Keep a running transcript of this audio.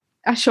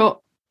I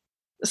shot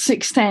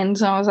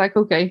 610s. I was like,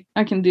 okay,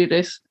 I can do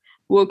this.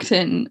 Walked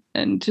in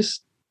and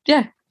just,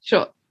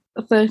 shot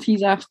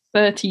 30s after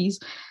 30s.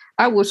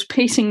 I was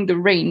pacing the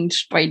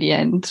range by the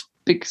end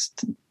because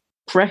the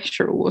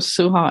pressure was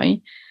so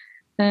high.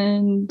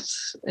 And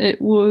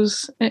it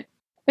was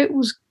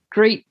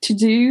great to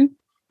do.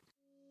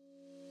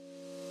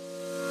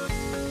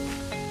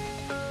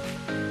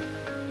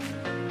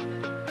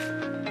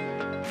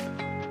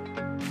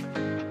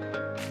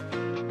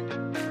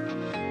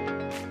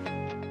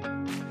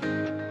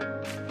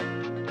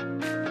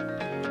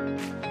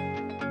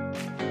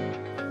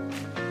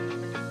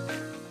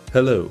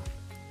 Hello,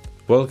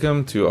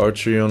 welcome to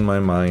Archery on My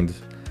Mind,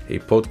 a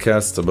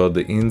podcast about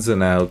the ins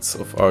and outs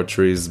of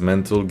archery's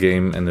mental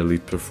game and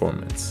elite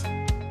performance.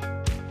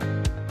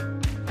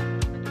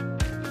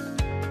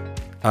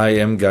 I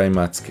am Guy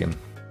Matskin.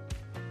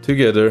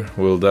 Together,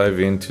 we'll dive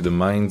into the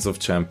minds of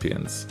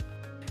champions.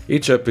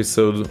 Each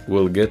episode,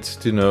 we'll get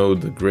to know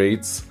the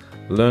greats,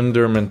 learn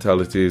their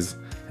mentalities,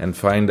 and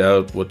find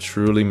out what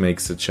truly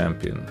makes a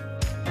champion.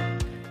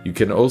 You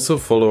can also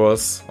follow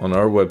us on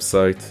our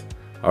website,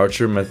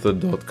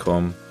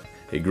 archermethod.com,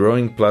 a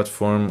growing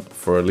platform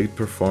for elite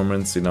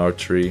performance in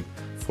archery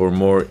for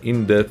more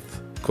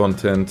in-depth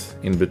content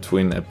in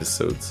between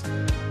episodes.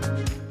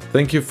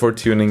 Thank you for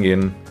tuning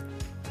in.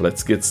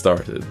 Let's get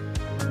started.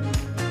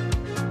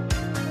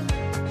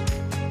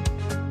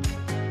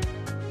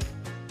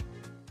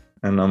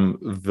 And I'm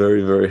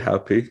very, very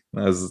happy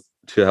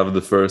to have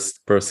the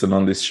first person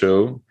on this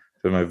show,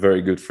 my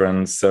very good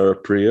friend Sarah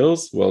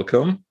Prieels.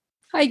 Welcome.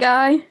 Hi,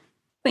 Guy.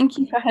 Thank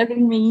you for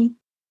having me.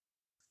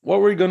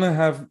 What we're going to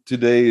have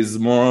today is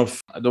more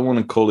of, I don't want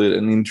to call it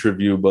an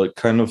interview, but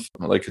kind of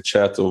like a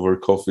chat over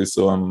coffee.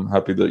 So I'm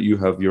happy that you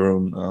have your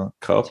own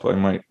cup. I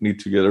might need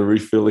to get a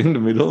refill in the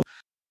middle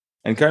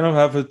and kind of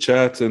have a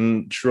chat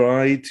and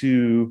try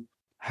to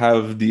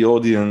have the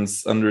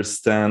audience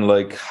understand,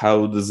 like,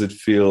 how does it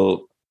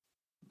feel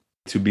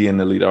to be an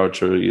elite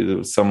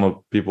archer?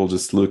 Some people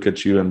just look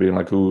at you and be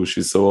like, oh,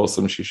 she's so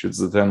awesome. She shoots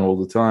the 10 all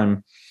the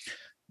time.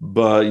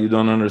 But you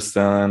don't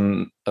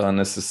understand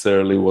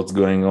necessarily what's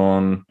going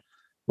on.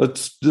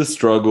 But the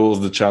struggles,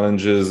 the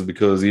challenges,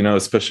 because,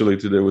 especially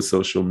today with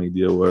social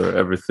media where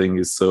everything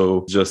is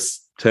so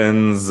just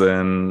tens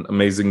and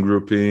amazing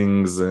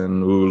groupings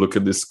and look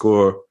at this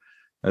score.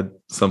 And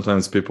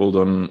sometimes people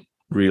don't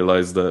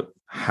realize that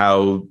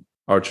how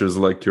archers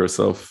like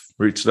yourself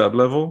reach that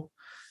level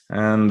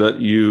and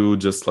that you,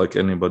 just like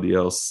anybody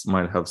else,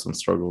 might have some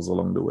struggles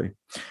along the way.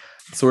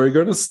 So we're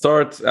going to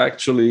start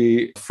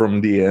actually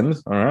from the end.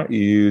 All right.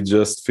 You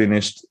just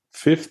finished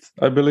 5th,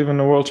 I believe, in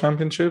the World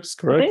Championships,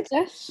 correct?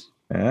 Yes.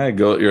 Yeah,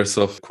 got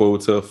yourself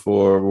quota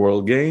for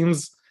World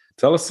Games.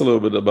 Tell us a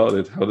little bit about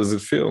it. How does it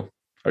feel?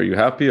 Are you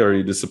happy? Are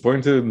you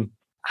disappointed?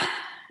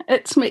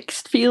 It's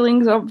mixed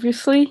feelings,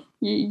 obviously.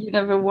 You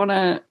never want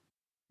to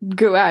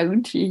go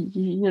out.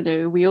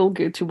 We all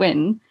go to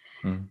win.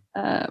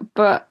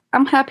 But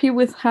I'm happy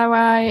with how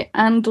I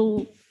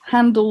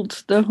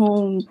handled the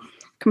whole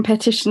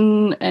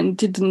competition and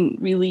didn't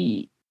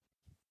really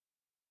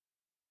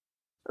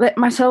let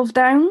myself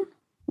down,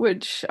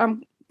 which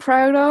I'm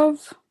proud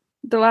of.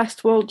 The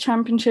last World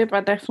Championship,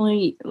 I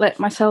definitely let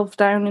myself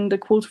down in the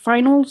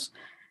quarterfinals,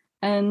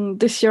 and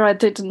this year I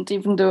didn't,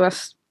 even though I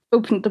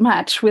opened the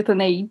match with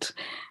an 8,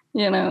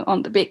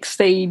 on the big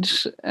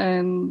stage.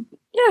 And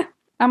yeah,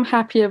 I'm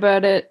happy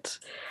about it.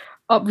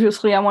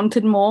 Obviously, I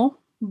wanted more,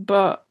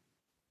 but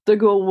the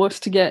goal was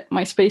to get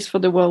my space for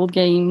the World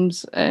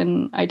Games,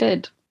 and I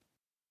did.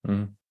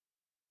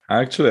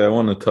 Actually, I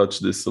want to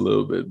touch this a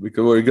little bit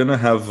because we're going to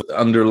have the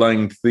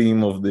underlying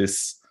theme of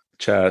this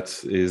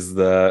chat is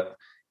that,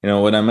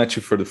 when I met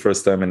you for the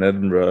first time in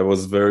Edinburgh, I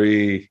was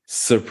very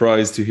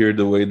surprised to hear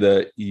the way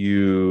that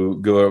you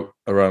go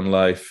around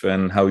life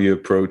and how you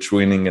approach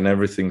winning and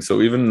everything.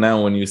 So even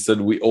now, when you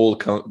said we all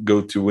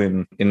go to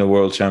win in the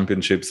World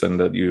Championships and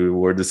that you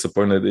were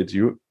disappointed that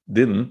you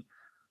didn't,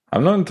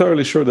 I'm not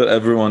entirely sure that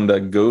everyone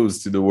that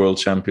goes to the World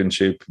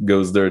Championship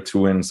goes there to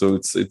win. So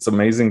it's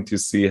amazing to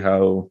see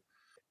how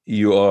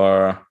you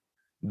are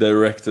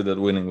directed at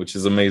winning, which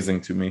is amazing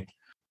to me.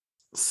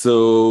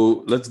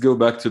 So let's go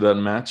back to that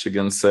match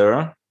against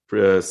Sarah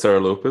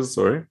Lopez,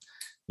 sorry.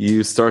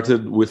 You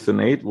started with an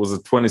 8. Was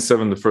it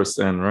 27 the first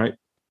end, right?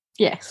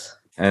 Yes.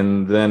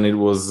 And then it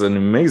was an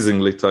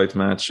amazingly tight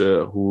match.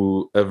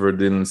 Whoever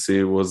didn't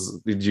see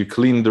did you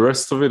clean the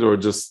rest of it or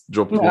just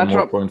dropped one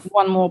more point?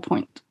 One more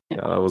point.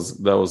 Yeah,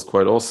 that was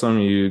quite awesome.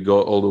 You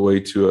got all the way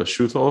to a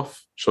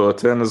shoot-off, shot a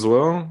 10 as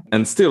well,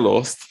 and still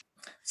lost.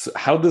 So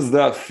how does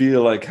that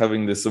feel, like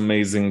having this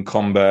amazing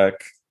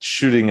comeback,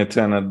 shooting a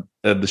 10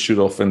 at the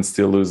shoot-off and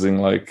still losing?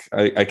 Like,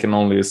 I can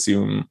only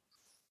assume.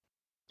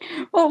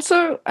 Well,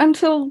 so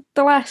until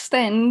the last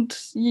end,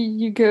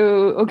 you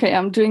go, okay,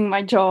 I'm doing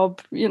my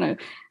job, you're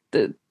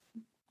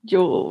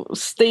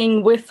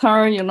staying with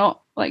her, you're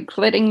not like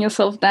letting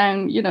yourself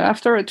down,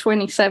 after a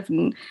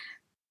 27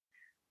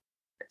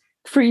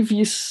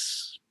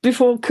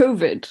 before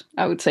COVID,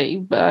 I would say.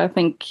 But I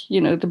think,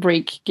 the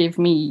break gave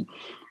me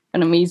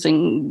an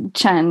amazing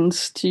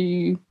chance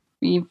to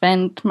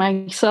event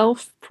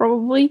myself,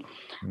 probably.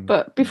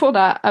 But before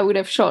that, I would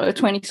have shot a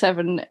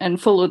 27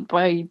 and followed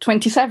by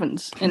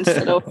 27s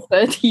instead of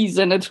 30s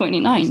and a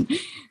 29,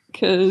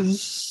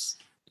 because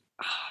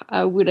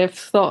I would have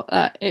thought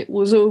that it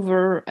was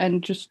over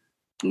and just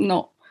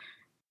not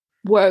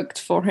worked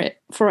for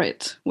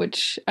it,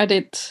 which I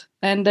did.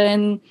 And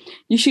then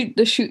you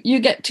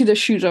get to the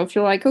shoot off,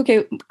 you're like,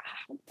 okay,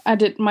 I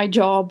did my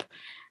job,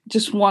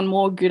 just one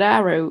more good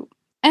arrow.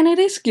 And it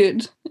is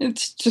good,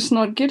 it's just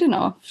not good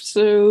enough.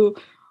 So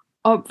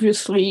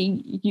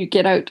obviously you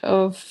get out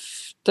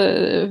of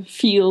the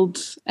field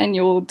and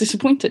you're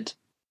disappointed.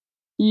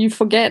 You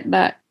forget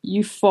that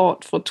you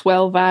fought for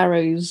 12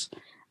 arrows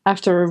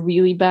after a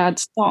really bad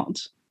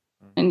start.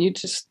 And you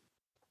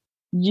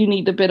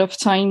need a bit of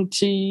time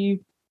to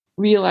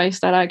realize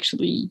that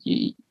actually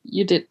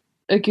you did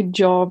a good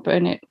job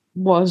and it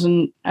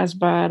wasn't as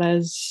bad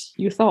as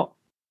you thought.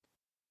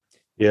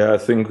 Yeah, I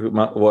think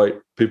why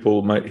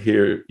people might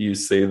hear you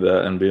say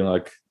that and be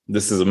like,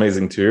 this is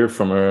amazing to hear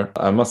from her.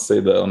 I must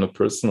say that on a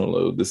personal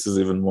note, this is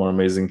even more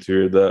amazing to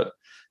hear that,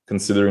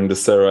 considering the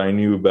Sarah I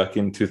knew back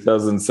in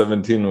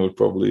 2017 would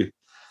probably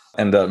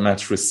end that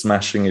match with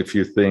smashing a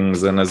few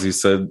things. And as you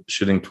said,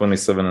 shooting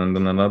 27 and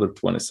then another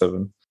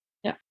 27.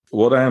 Yeah.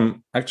 What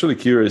I'm actually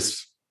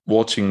curious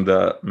watching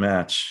that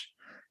match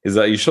is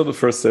that you shot the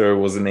first arrow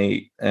was an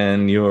 8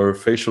 and your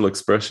facial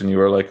expression, you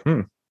were like,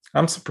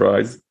 I'm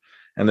surprised.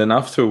 And then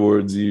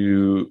afterwards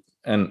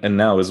and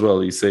now as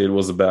well, you say it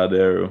was a bad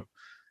arrow.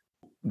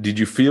 Did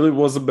you feel it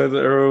was a bad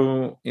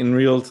arrow in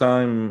real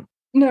time?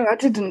 No, I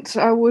didn't.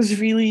 I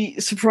was really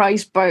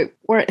surprised by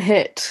where it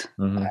hit.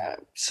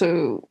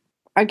 So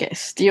I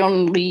guess the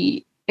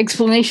only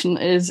explanation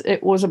is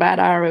it was a bad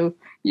arrow.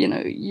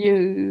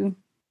 You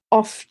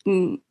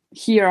often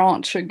hear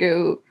archer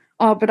go,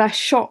 oh, but I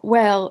shot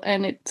well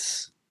and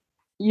it's,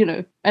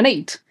 an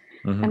 8.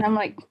 And I'm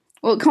like,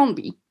 well, it can't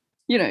be.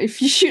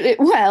 If you shoot it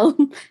well,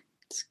 it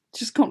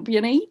just can't be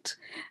an 8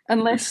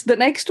 unless the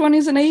next one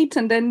is an 8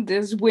 and then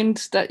there's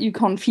wind that you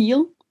can't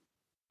feel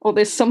or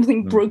there's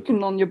something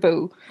broken on your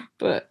bow.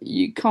 But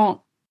you can't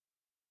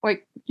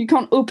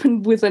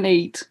open with an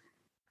 8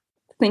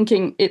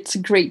 thinking it's a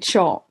great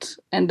shot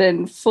and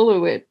then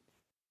follow it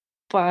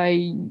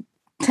by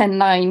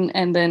 10-9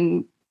 and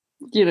then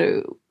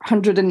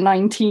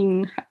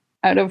 119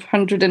 out of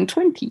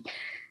 120.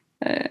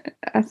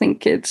 I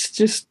think it's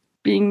just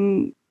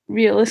being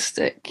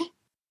realistic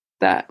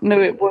that no,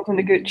 it wasn't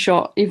a good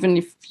shot. Even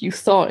if you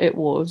thought it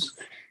was,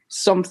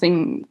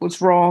 something was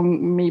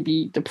wrong.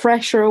 Maybe the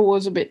pressure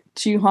was a bit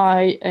too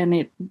high and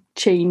it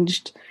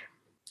changed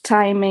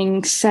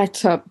timing,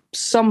 setup,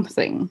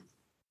 something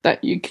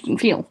that you couldn't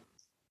feel.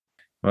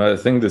 Well, I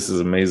think this is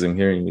amazing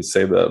hearing you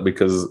say that,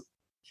 because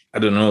I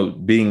don't know,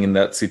 being in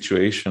that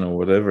situation or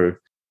whatever,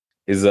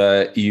 is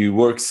that you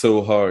work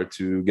so hard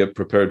to get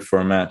prepared for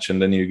a match and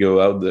then you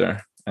go out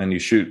there and you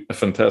shoot a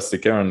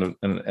fantastic arrow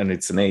and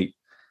it's an 8.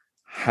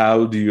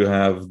 How do you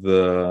have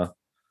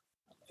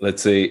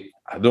let's say,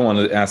 I don't want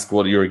to ask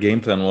what your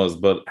game plan was,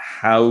 but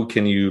how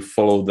can you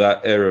follow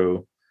that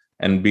arrow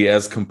and be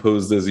as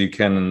composed as you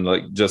can and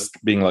like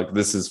just being like,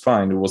 this is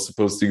fine, it was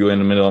supposed to go in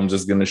the middle, I'm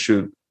just going to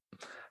shoot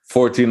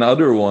 14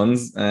 other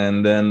ones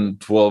and then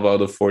 12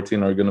 out of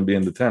 14 are going to be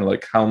in the 10.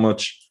 Like, how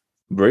much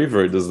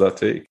bravery does that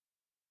take?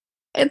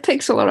 It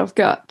takes a lot of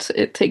gut.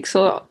 It takes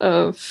a lot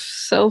of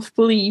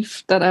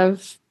self-belief that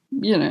I've,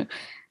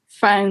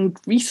 found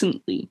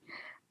recently.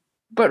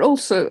 But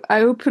also, I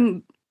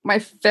opened my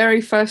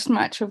very first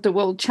match of the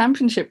World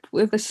Championship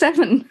with a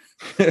 7.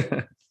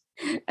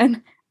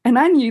 and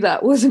I knew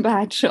that was a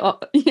bad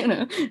shot,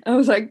 I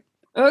was like,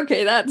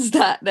 okay, that's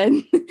that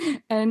then.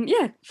 And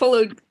yeah,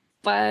 followed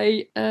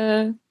by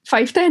 5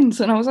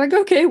 10s. And I was like,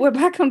 okay, we're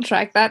back on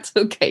track. That's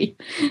okay.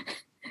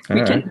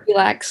 We can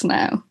relax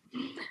now.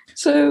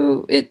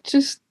 So it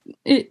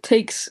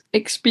takes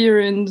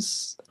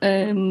experience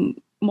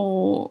and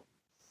more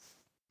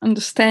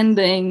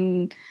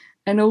understanding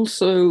and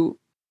also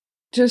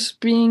just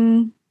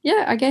being,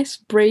 I guess,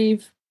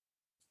 brave.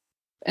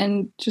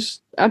 And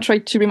just, I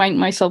tried to remind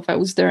myself I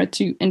was there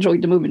to enjoy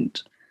the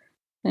moment.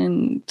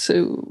 And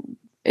so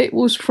it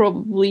was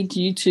probably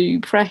due to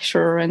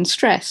pressure and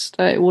stress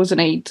that it was an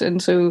 8.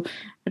 And so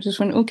I just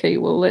went, okay,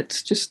 well,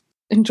 let's just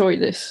enjoy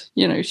this.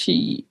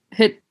 She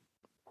hit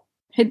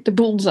the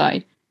bullseye.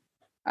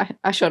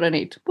 I shot an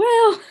 8.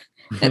 Well,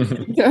 let's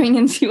keep going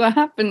and see what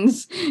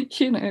happens.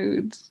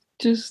 It's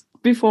just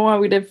before I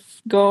would have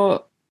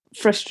got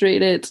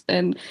frustrated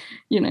and,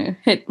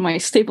 hit my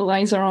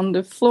stabilizer on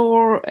the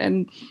floor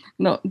and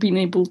not being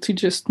able to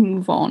just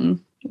move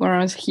on.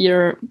 Whereas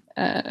here,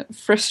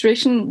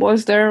 frustration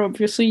was there.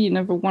 Obviously, you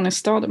never want to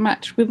start a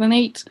match with an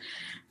 8,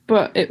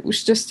 but it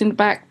was just in the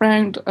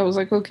background. I was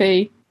like,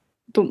 okay,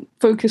 don't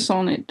focus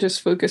on it,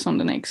 just focus on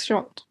the next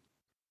shot.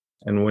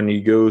 And when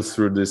you go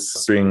through this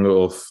string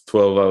of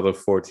 12 out of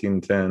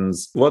 14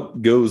 10s,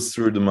 what goes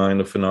through the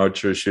mind of an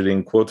archer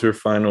shooting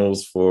quarterfinals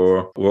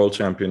for World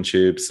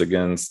Championships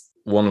against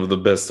one of the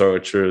best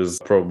archers,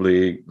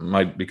 probably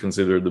might be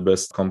considered the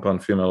best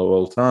compound female of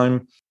all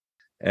time?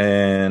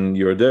 and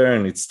you're there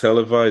and it's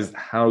televised.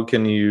 How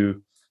can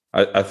you,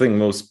 I think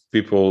most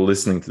people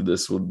listening to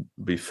this would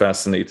be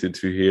fascinated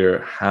to hear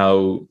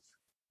how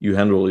you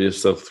handle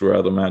yourself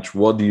throughout a match.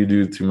 What do you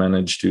do to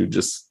manage to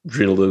just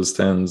drill those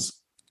 10s?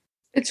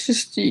 It's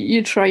just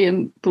you try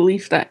and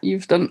believe that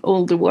you've done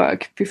all the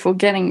work before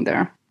getting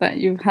there, that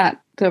you've had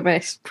the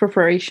best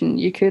preparation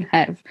you could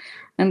have,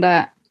 and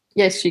that,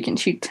 yes, you can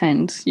shoot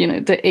 10s.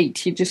 The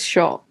 8 you just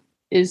shot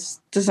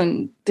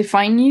doesn't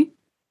define you,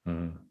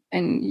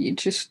 and you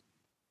just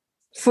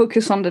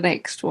focus on the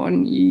next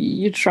one.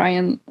 You try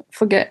and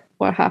forget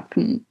what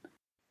happened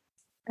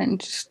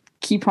and just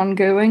keep on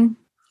going.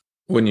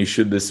 When you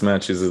shoot this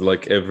match, is it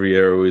like every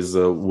arrow is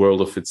a world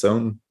of its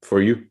own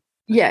for you?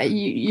 Yeah,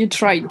 you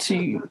try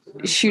to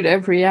shoot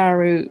every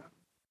arrow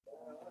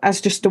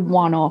as just a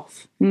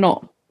one-off,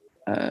 not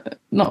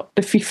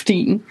the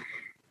 15,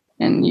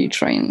 and you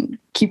try and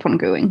keep on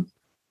going.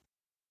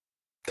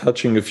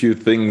 Touching a few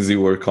things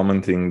you were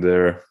commenting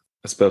there,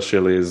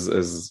 especially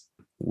as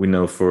we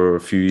know for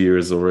a few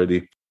years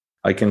already,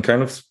 I can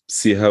kind of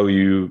see how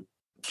you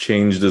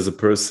changed as a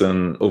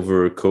person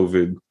over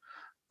COVID,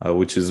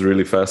 which is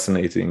really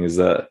fascinating, is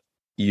that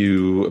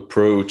you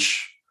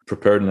approach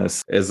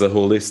preparedness as a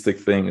holistic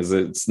thing.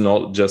 It's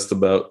not just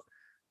about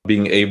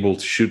being able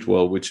to shoot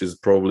well, which is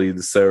probably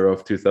the Sarah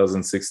of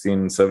 2016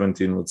 and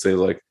 17 would say,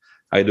 like,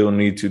 I don't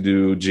need to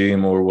do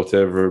gym or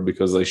whatever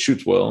because I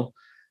shoot well.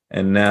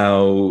 And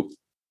now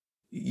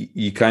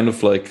you kind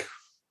of like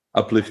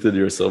uplifted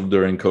yourself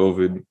during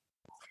COVID.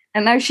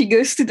 And now she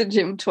goes to the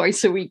gym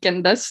twice a week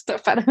and does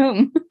stuff at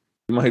home.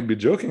 You might be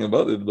joking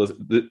about it, but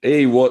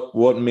A,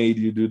 what made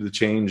you do the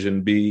change?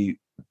 And B,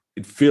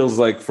 it feels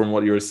like from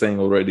what you were saying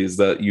already is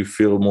that you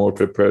feel more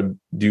prepared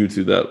due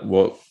to that.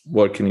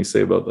 What can you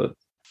say about that?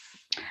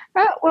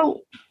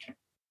 Well,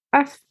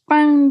 I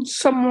found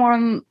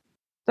someone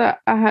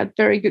that I had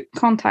very good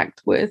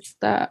contact with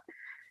that,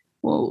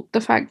 well,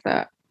 the fact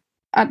that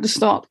at the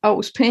start I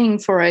was paying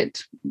for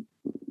it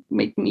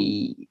made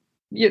me,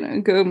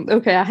 go,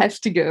 okay, I have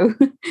to go.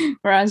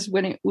 Whereas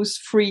when it was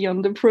free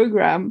on the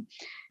program,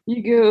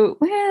 you go,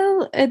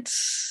 well,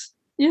 it's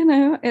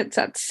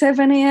at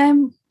 7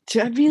 a.m.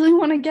 Do I really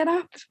want to get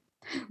up?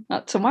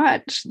 Not so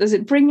much. Does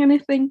it bring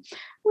anything?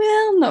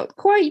 Well, not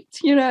quite.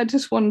 I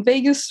just won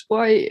Vegas.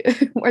 Why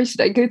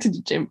should I go to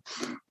the gym?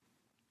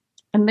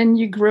 And then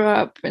you grow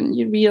up and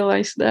you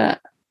realize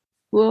that,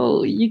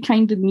 well, you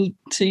kind of need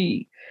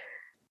to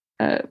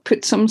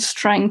put some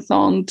strength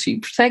on to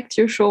protect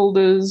your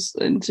shoulders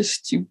and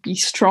just to be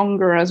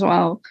stronger as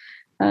well.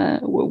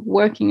 We're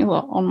working a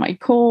lot on my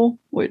core,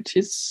 which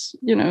is,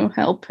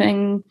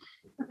 helping,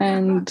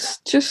 and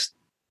just,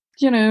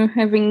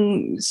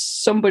 having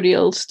somebody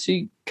else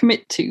to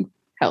commit to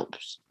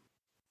helps.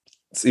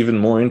 It's even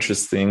more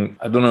interesting.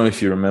 I don't know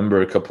if you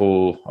remember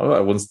I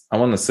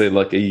want to say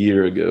like a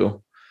year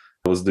ago,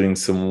 I was doing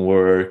some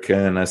work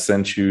and I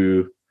sent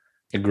you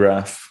a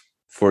graph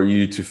for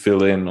you to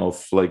fill in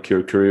of like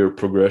your career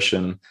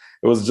progression.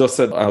 It was just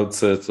at the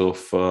outset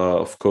of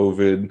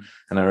COVID.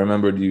 And I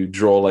remembered you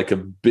draw like a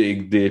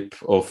big dip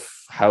of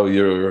how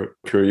your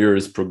career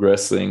is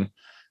progressing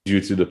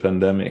due to the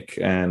pandemic,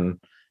 and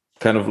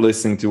kind of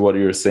listening to what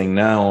you're saying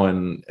now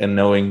and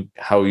knowing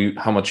how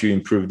much you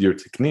improved your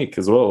technique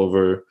as well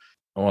over,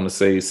 I want to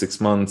say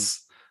 6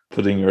 months,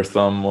 putting your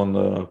thumb on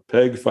the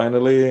peg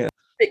finally.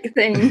 Big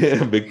thing.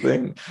 Yeah, big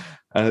thing.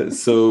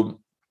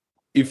 So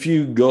if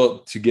you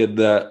got to get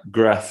that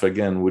graph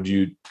again, would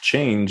you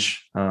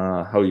change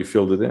how you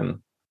filled it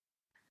in?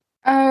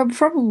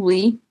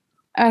 Probably.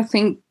 I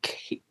think,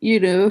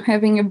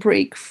 having a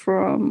break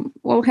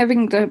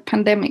having the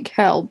pandemic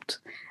helped.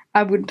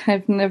 I would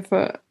have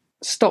never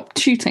stopped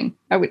shooting.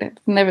 I would have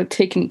never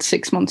taken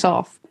 6 months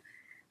off,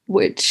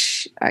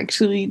 which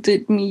actually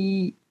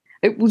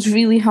it was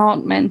really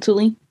hard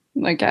mentally.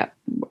 Like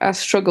I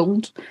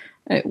struggled.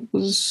 It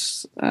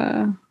was,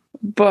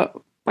 but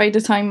by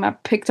the time I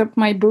picked up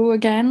my bow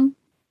again,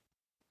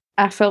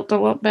 I felt a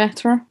lot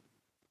better.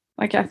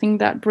 Like I think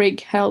that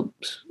break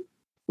helped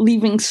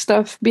leaving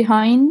stuff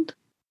behind.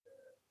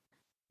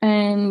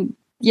 And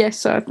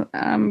yes,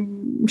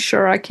 I'm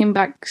sure I came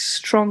back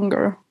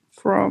stronger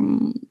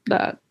from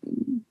that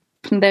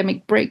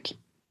pandemic break.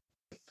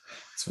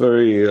 It's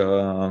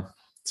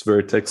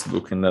very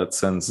textbook in that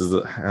sense, is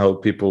that how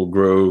people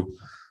grow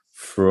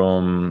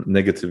from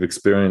negative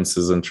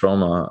experiences and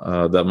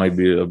trauma. That might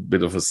be a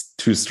bit of a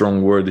too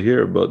strong word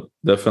here, but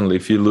definitely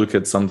if you look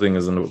at something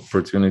as an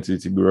opportunity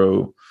to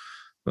grow,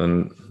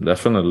 then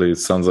definitely it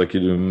sounds like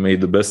you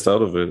made the best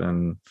out of it.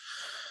 And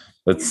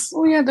that's...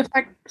 Oh yeah, the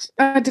fact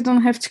I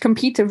didn't have to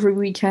compete every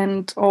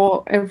weekend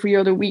or every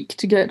other week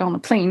to get on a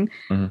plane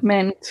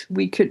meant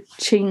we could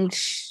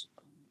change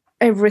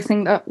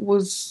everything that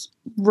was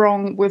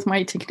wrong with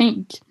my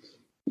technique.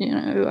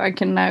 I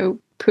can now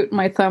put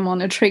my thumb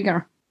on a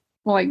trigger.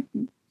 Like,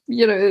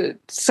 it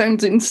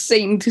sounds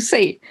insane to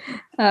say.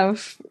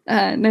 I've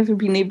never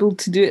been able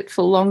to do it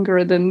for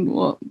longer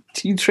than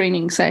 2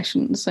 training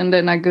sessions. And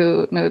then I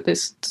go, no,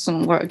 this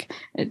doesn't work.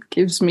 It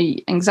gives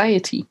me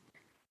anxiety.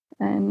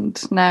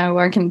 and now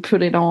I can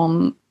put it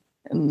on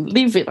and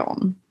leave it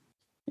on.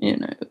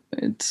 And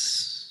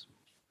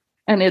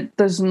it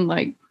doesn't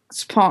like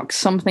spark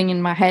something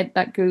in my head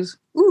that goes,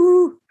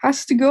 ooh,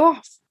 has to go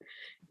off.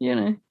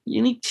 You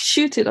need to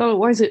shoot it,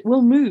 otherwise it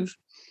will move.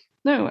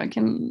 No, I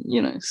can,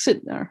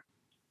 sit there.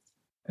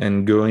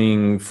 And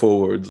going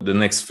forward, the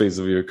next phase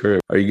of your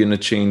career, are you going to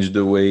change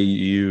the way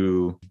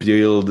you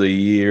build a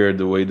year,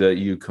 the way that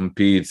you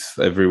compete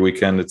every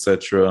weekend,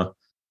 etc.,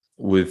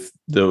 with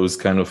those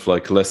kind of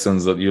like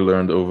lessons that you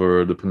learned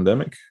over the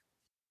pandemic?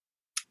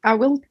 I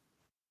will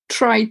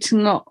try to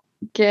not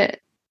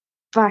get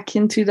back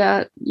into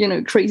that,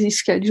 crazy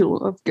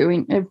schedule of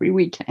going every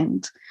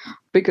weekend,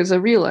 because I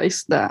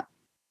realized that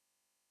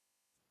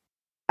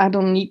I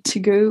don't need to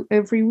go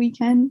every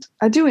weekend.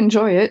 I do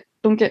enjoy it.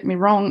 Don't get me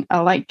wrong. I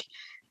like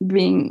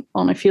being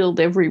on a field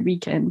every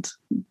weekend,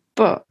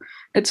 but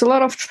it's a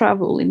lot of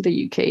travel in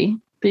the UK.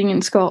 Being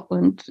in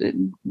Scotland,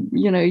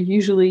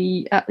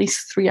 usually at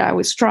least 3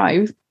 hours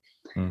drive.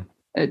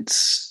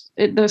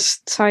 It does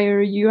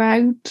tire you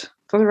out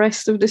for the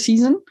rest of the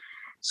season.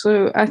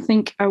 So I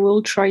think I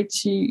will try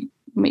to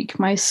make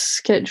my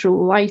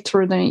schedule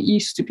lighter than it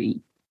used to be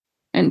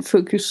and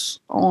focus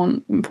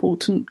on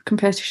important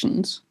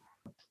competitions.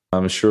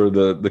 I'm sure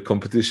the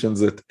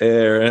competitions at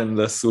Air and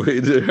the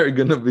Sweden are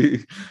going to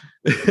be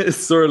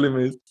sorely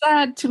missed.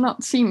 Sad to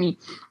not see me,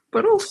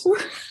 but also...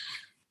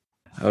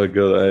 Oh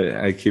God,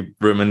 I keep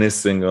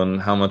reminiscing on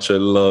how much I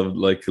loved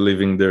like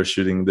living there,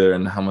 shooting there,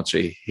 and how much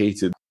I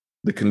hated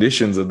the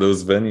conditions of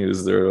those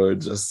venues. They are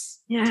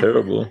just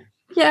terrible.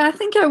 Yeah, I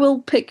think I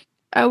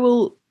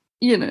will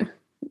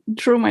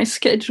draw my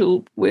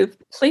schedule with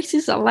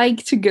places I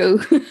like to go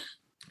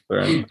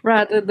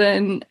rather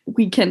than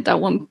weekend I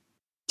want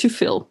to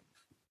fill.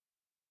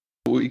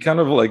 We kind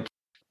of like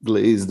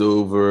glazed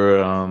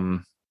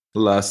over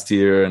last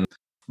year,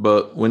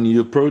 but when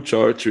you approach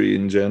archery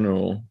in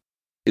general,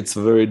 it's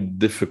a very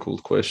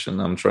difficult question.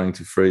 I'm trying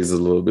to phrase it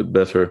a little bit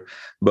better,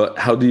 but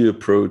how do you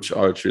approach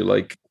archery?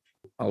 Like,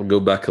 I'll go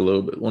back a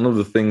little bit. One of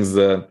the things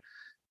that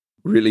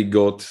really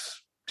got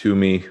to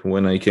me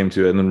when I came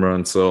to Edinburgh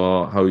and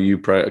saw how you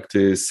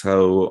practice,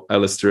 how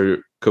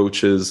Alistair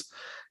coaches,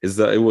 is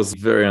that it was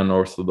very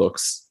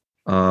unorthodox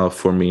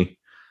for me.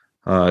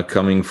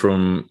 Coming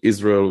from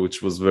Israel,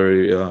 which was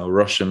very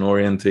Russian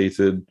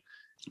orientated,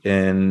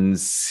 and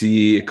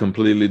see a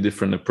completely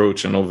different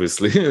approach, and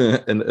obviously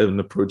an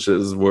approach that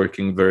is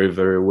working very,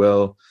 very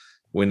well,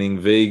 winning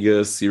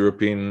Vegas,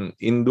 European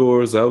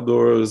indoors,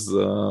 outdoors,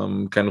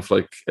 kind of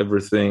like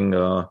everything,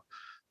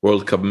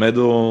 World Cup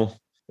medal.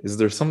 Is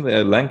there something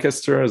at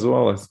Lancaster as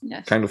well?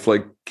 Yes. Kind of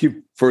like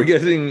keep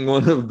forgetting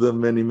one of the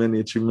many, many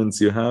achievements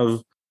you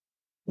have.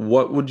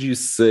 What would you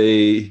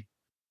say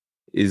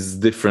is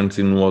different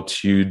in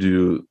what you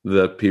do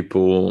that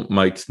people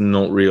might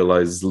not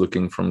realize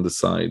looking from the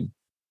side?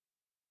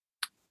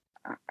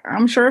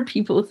 I'm sure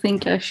people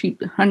think I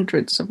shoot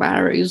hundreds of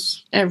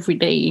arrows every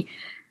day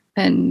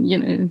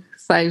and,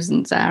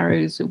 thousands of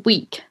arrows a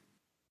week.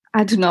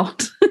 I do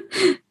not.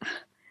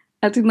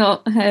 I do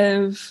not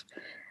have,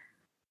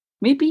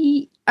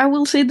 maybe I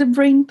will say the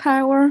brain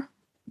power,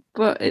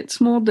 but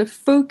it's more the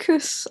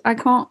focus. I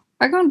can't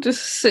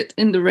just sit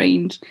in the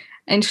range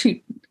and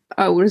shoot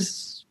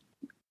hours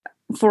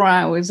for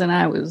hours and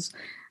hours.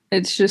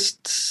 It's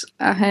just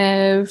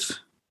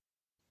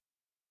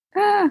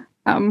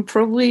I'm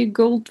probably a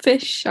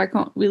goldfish. I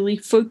can't really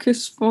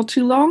focus for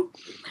too long.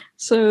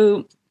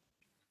 So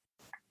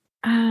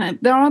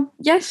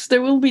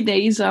there will be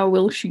days I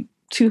will shoot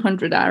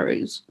 200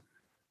 arrows,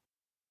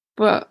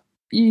 but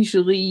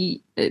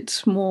usually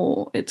it's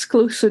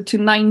closer to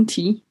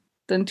 90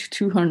 than to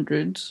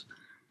 200.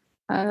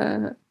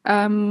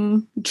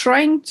 I'm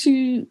trying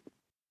to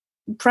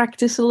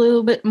practice a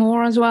little bit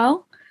more as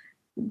well,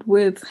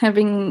 with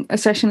having a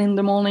session in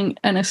the morning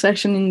and a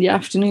session in the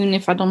afternoon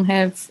if I don't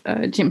have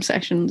gym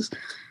sessions.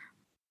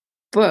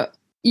 But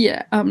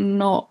yeah, I'm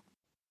not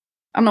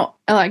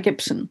Ella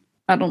Gibson.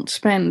 I don't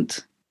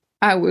spend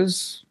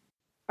hours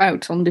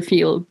out on the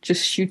field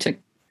just shooting,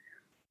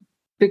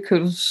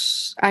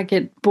 because I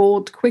get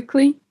bored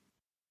quickly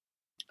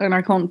and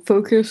I can't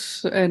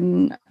focus,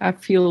 and I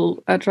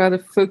feel I'd rather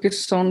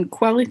focus on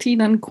quality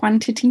than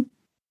quantity.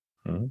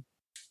 Mm-hmm.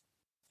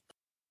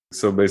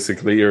 So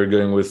basically you're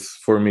going with,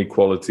 for me,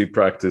 quality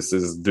practice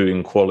is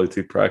doing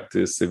quality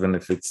practice, even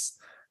if it's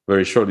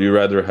very short. You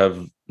rather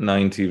have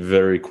 90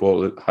 very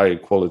high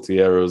quality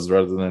arrows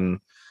rather than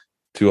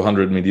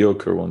 200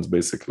 mediocre ones,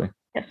 basically.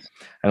 Yes.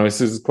 And this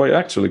is quite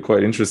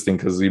interesting,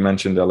 because you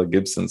mentioned Ella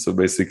Gibson. So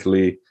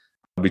basically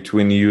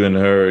between you and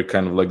her,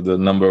 kind of like the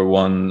number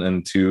 1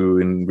 and 2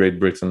 in Great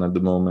Britain at the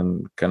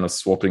moment, kind of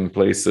swapping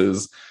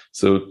places.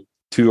 So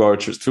two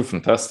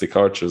fantastic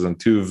archers, and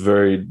two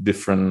very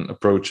different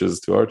approaches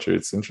to archery.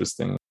 It's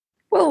interesting.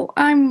 Well,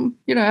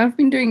 I've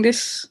been doing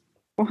this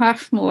for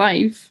half my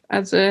life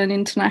as an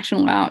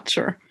international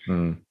archer.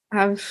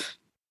 I've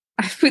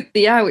put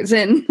the hours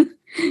in,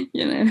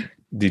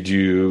 Did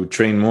you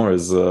train more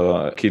as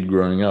a kid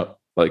growing up,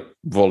 like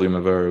volume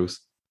of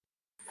arrows?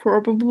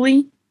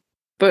 Probably,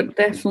 but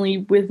definitely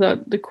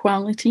without the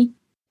quality.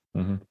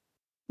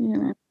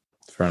 Mm-hmm.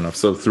 Fair enough.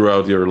 So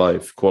throughout your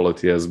life,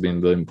 quality has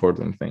been the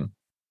important thing.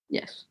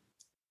 Yes.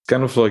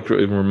 Kind of like,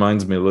 it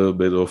reminds me a little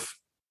bit of,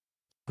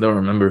 I don't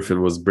remember if it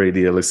was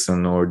Brady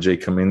Ellison or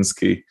Jake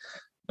Kaminsky.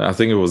 I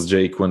think it was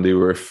Jake, when they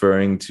were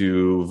referring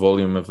to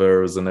volume of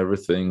arrows and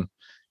everything.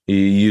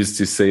 He used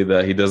to say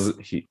that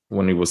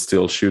when he was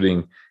still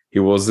shooting, he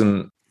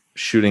wasn't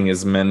shooting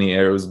as many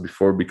arrows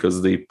before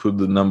because they put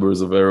the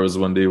numbers of arrows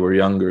when they were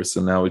younger. So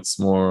now it's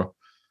more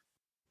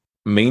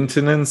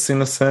maintenance,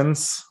 in a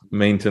sense,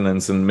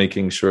 maintenance and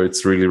making sure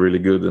it's really, really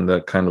good. And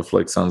that kind of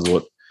like sounds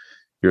what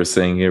you're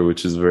saying here,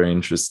 which is very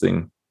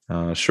interesting.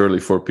 Surely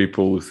for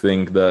people who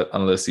think that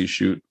unless you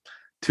shoot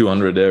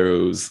 200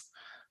 arrows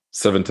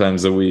 7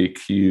 times a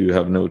week, you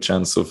have no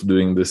chance of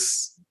doing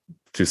this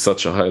to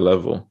such a high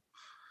level.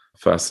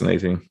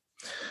 Fascinating.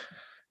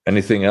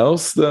 Anything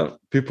else that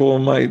people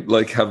might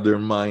like have their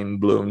mind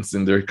blown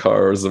in their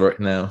cars right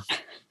now?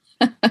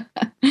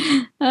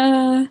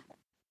 I'm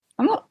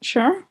not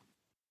sure.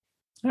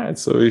 All right,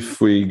 so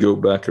if we go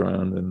back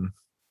around and...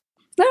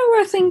 No,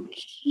 I think,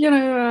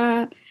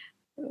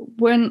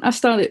 when I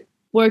started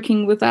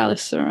working with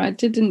Alistair, I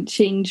didn't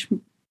change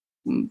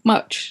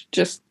much.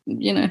 Just,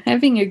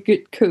 having a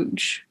good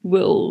coach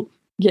will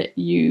get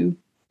you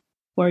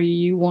where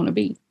you want to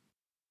be.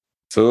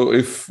 So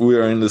if we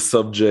are in the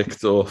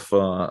subject of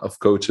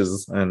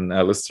coaches and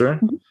Alistair,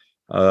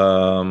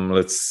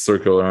 let's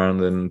circle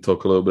around and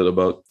talk a little bit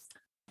about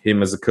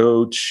him as a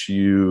coach,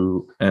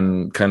 you,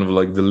 and kind of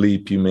like the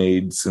leap you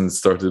made since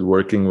started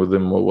working with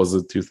him. What was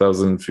it,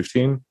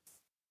 2015?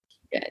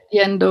 Yeah, at the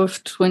end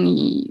of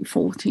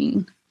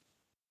 2014.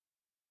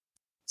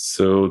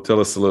 So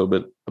tell us a little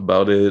bit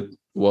about it.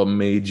 What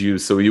made you,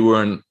 so you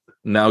weren't,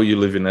 now you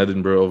live in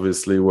Edinburgh,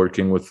 obviously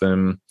working with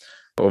him,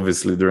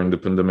 obviously during the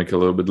pandemic a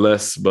little bit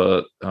less,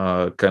 but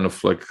kind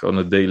of like on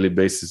a daily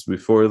basis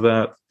before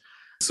that.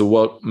 So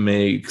what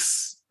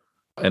makes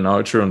an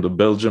archer on the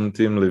Belgium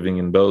team, living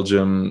in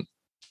Belgium,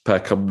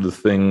 pack up the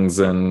things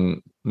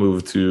and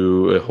move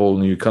to a whole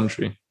new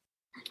country?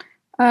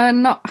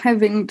 Not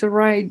having the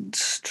right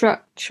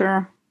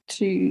structure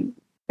to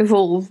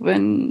evolve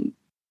and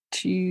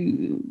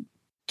to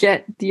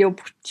get the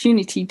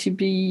opportunity to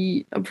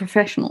be a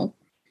professional.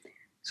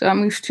 So I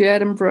moved to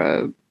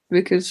Edinburgh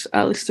because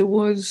Alistair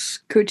was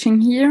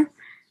coaching here.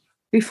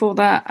 Before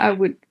that, I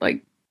would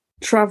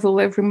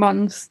travel every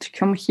month to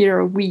come here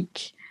a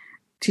week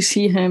to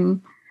see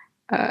him.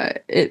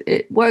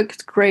 It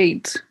worked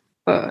great,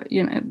 but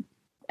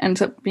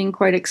ends up being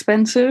quite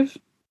expensive.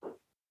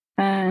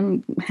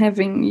 And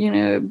having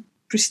a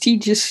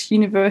prestigious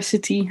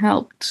university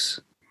helped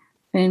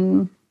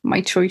in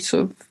my choice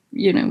of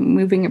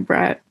moving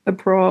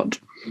abroad.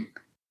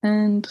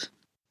 And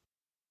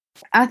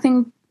I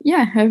think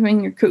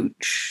having a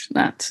coach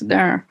that's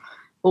there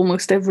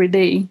almost every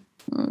day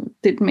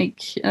did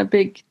make a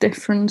big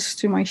difference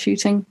to my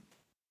shooting.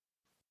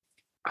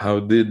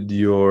 How did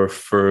your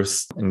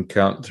first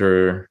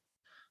encounter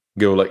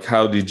go? Like,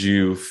 how did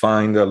you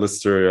find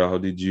Alistair? How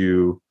did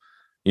you,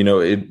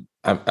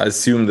 I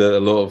assume that a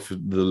lot of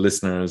the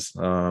listeners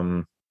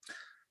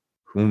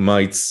who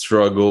might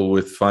struggle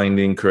with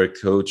finding correct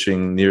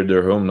coaching near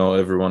their home, not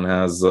everyone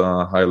has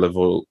a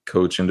high-level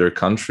coach in their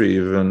country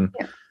even.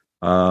 Yeah.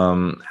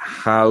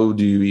 How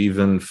do you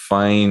even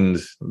find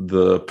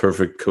the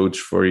perfect coach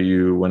for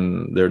you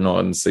when they're not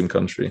in the same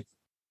country?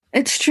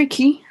 It's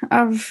tricky.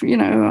 I've,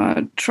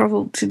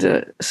 traveled to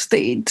the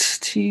States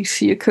to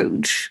see a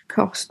coach.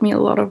 Cost me a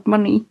lot of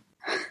money.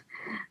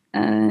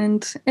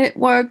 And it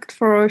worked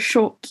for a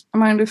short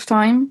amount of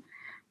time.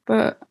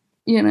 But,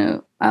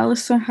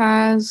 Alistair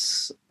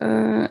has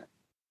an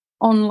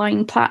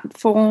online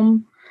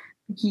platform.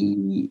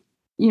 He,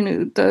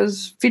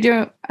 does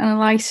video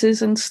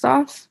analysis and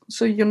stuff.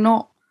 So you're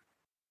not,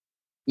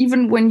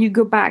 even when you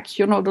go back,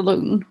 you're not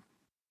alone.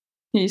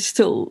 He's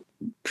still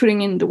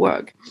putting in the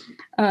work.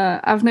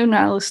 I've known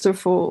Alistair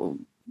for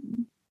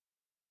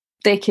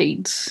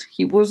decades.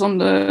 He was on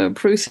the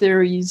Pro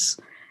Series,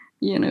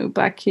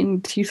 back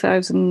in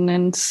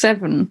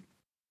 2007,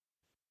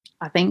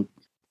 I think.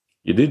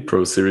 You did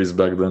Pro Series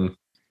back then?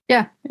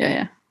 Yeah.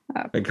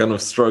 I kind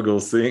of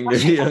struggle seeing a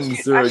young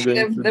Sarah.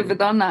 I've never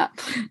done that.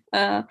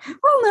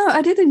 Well, no,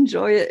 I did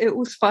enjoy it. It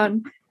was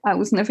fun. I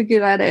was never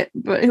good at it,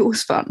 but it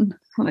was fun.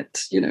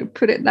 Let's,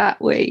 put it that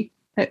way.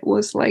 It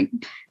was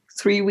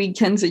 3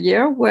 weekends a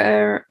year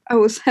where I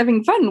was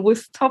having fun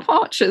with top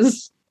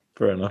archers.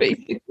 Fair enough.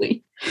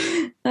 Basically.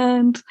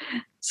 And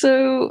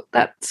so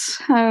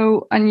that's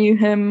how I knew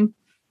him.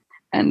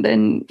 And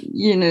then,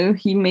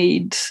 he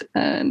made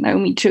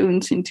Naomi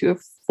Jones into a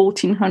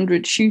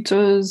 1,400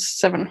 shooters,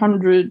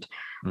 700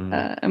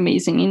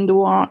 amazing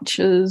indoor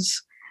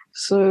archers.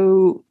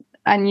 So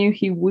I knew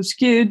he was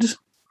good.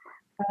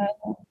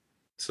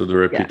 So the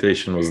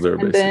reputation was there,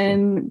 basically.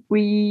 And then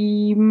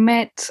we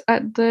met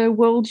at the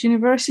World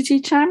University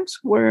Champs,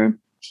 where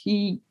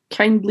he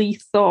kindly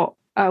thought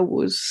I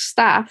was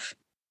staff.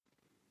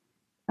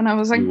 And I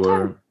was like,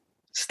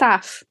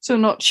 staff, so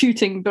not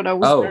shooting, but I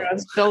was there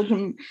as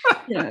Belgian,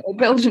 a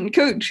Belgian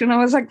coach, and I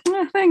was like,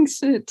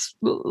 thanks, it's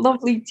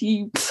lovely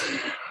to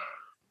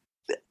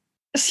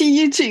see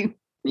you too.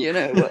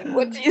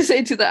 What do you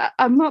say to that?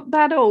 I'm not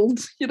that old.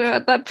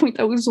 At that point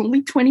I was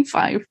only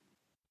 25.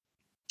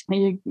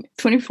 And you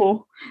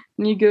 24,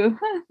 and you go,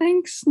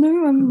 thanks,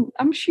 no,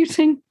 I'm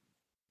shooting.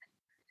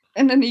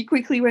 And then he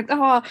quickly went,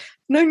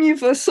 known you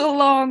for so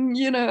long,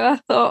 I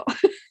thought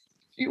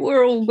you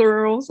were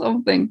older or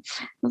something.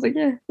 I was like,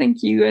 yeah,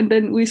 thank you. And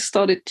then we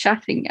started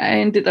chatting. I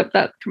ended up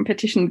that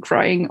competition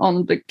crying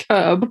on the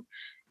curb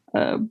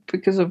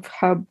because of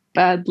how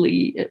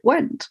badly it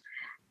went.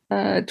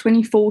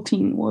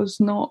 2014 was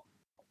not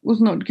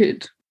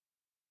good.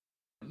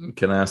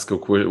 Can I ask a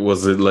question?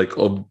 Was it like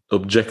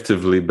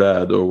objectively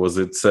bad, or was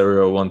it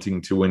Sarah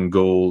wanting to win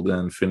gold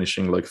and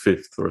finishing like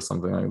 5th or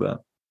something like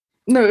that?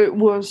 No, it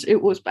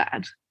was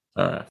bad.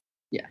 All right.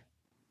 Yeah.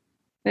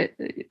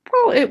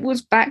 It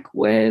was back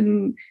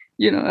when,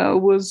 I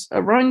was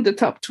around the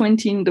top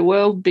 20 in the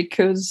world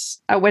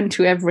because I went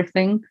to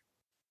everything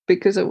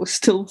because I was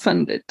still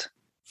funded.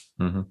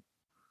 Mm-hmm.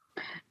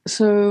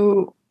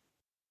 So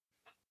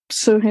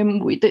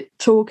we did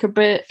talk a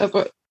bit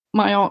about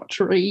my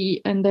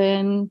archery, and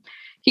then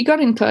he got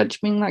in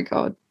touch being like,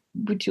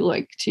 would you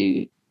like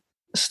to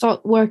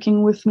start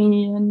working with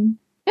me? And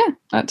yeah,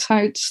 that's how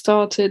it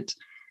started.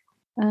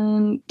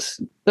 And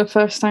the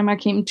first time I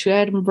came to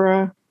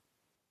Edinburgh,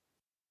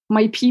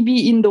 my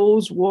PB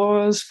indoors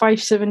was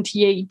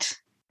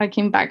 578. I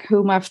came back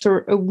home after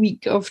a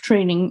week of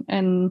training,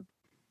 and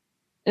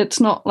it's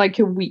not like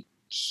a week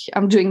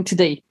I'm doing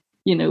today.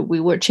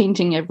 We were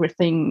changing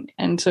everything,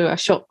 and so I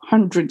shot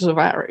hundreds of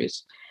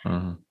arrows.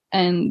 Mm-hmm.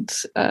 And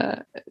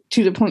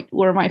to the point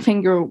where my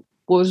finger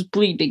was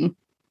bleeding.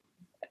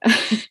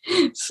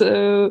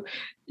 So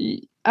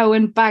I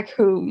went back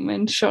home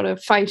and shot a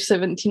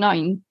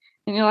 579.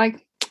 And you're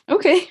like,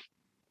 okay,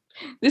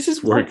 this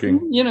is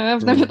working.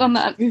 I've never done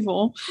that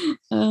before.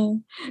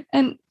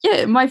 And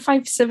yeah, my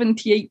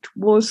 578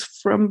 was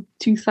from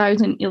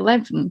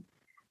 2011.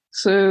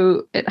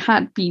 So it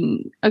had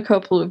been a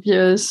couple of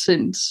years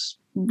since,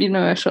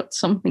 I shot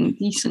something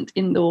decent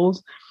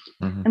indoors.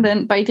 Mm-hmm. And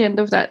then by the end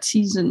of that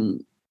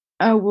season,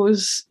 I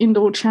was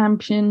indoor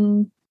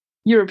champion,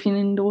 European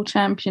indoor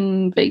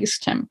champion, Vegas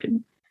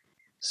champion.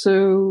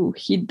 So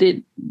he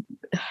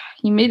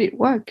made it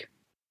work.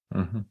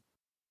 Mm-hmm.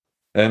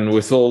 And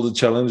with all the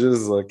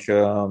challenges, like,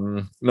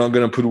 not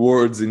going to put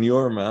words in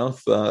your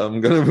mouth,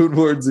 I'm going to put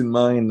words in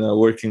mine.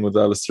 Working with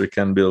Alistair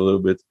can be a little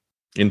bit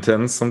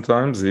intense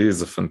sometimes. He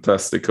is a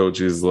fantastic coach.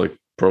 He's like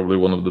probably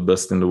one of the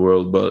best in the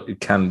world, but it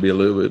can be a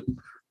little bit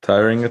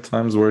tiring at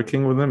times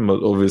working with him.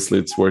 But obviously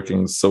it's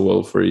working so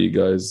well for you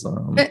guys.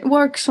 It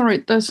works or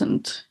it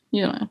doesn't,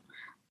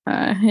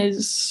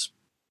 his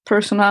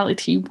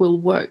personality will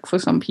work for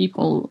some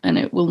people and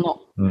it will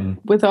not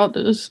with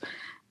others.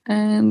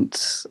 And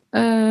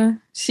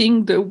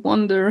seeing the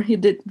wonder he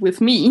did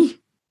with me,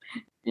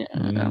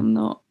 I'm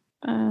not.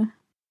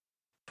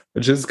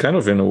 Which is kind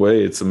of, in a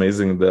way, it's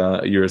amazing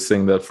that you're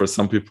saying that for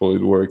some people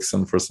it works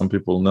and for some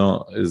people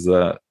not. Is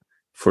that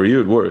for you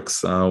it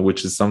works,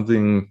 which is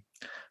something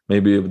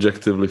maybe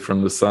objectively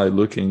from the side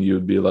looking,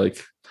 you'd be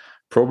like,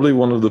 probably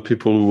one of the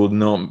people who would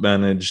not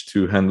manage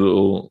to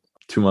handle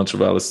too much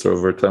of Alistair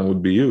over time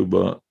would be you.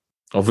 But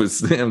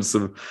obviously I'm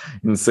so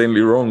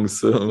insanely wrong.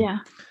 So yeah.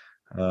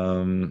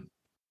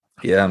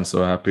 I'm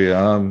so happy.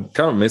 Kind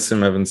of miss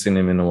him. I haven't seen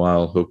him in a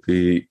while. Hope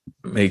he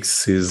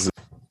makes his,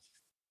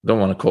 don't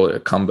want to call it a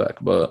comeback,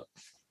 but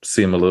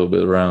see him a little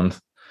bit around.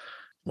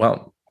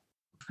 Well,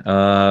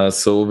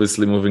 so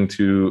obviously moving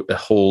to a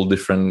whole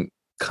different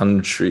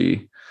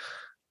country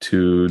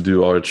to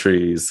do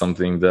archery is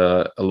something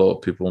that a lot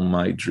of people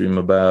might dream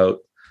about.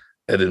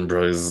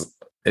 Edinburgh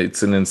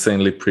it's an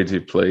insanely pretty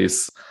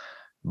place,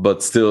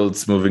 but still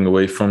it's moving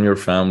away from your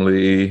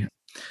family,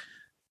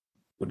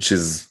 which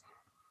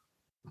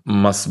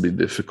must be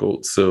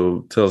difficult.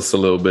 So tell us a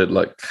little bit,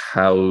 like,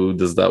 how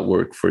does that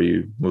work for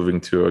you,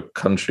 moving to a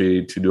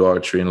country to do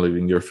archery and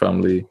leaving your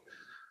family?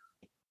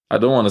 I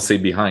don't want to say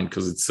behind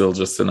because it's still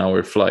just an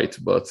hour flight,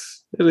 but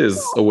it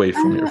is away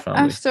from your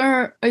family.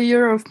 After a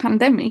year of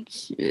pandemic,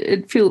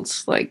 it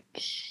feels like,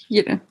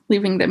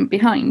 leaving them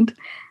behind.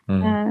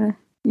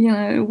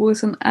 It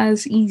wasn't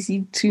as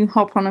easy to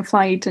hop on a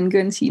flight and go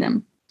and see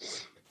them.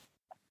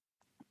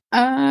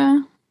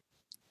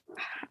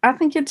 I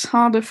think it's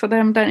harder for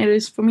them than it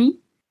is for me.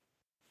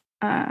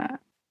 I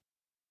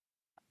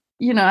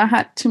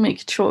had to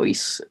make a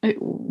choice.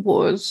 It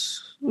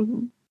was,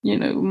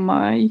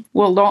 my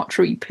World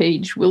Archery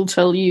page will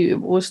tell you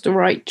it was the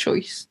right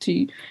choice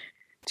to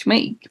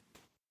make.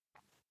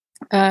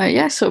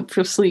 Yes,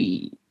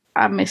 obviously,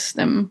 I miss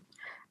them.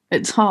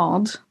 It's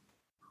hard.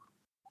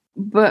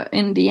 But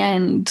in the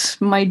end,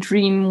 my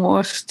dream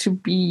was to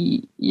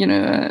be,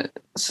 a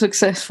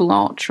successful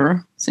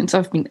archer since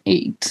I've been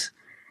 8.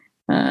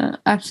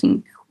 I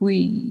think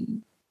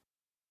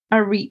I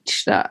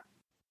reached that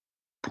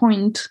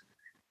point,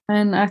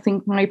 And I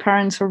think my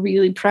parents are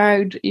really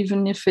proud,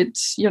 even if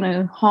it's,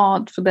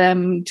 hard for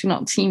them to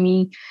not see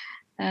me.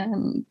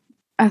 And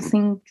I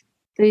think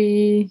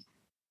they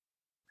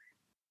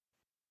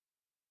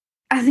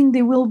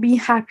will be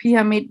happy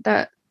I made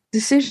that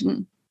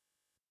decision,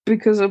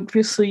 because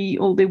obviously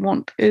all they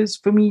want is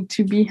for me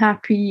to be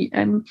happy,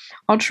 and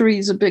archery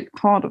is a big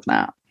part of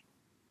that.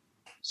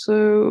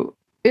 So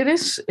it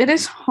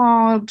is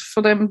hard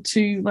for them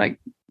to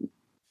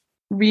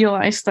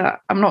realize that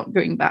I'm not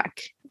going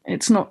back.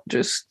 It's not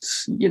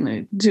just,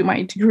 do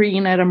my degree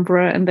in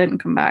Edinburgh and then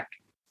come back.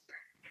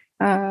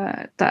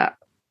 That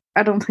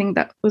I don't think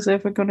that was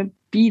ever going to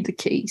be the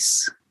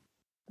case,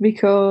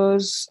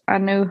 because I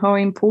know how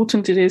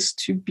important it is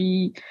to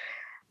be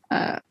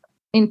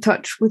in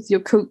touch with your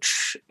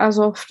coach as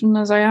often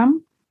as I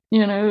am.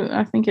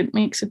 I think it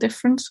makes a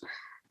difference.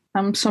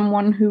 I'm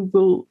someone who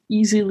will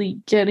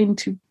easily get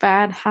into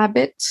bad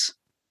habits.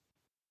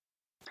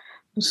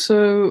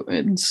 So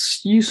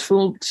it's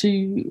useful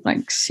to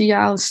see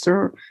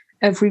Alistair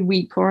every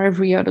week or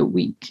every other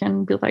week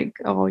and be like,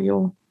 oh,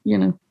 you're,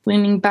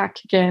 leaning back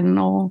again,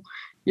 or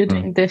you're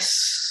doing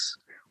this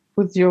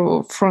with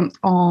your front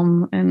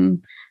arm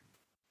and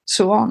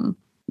so on.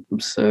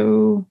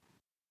 So...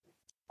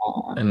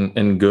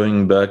 And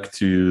going back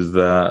to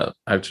that,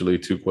 actually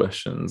 2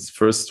 questions.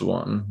 First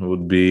one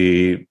would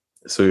be,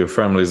 so your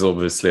family is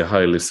obviously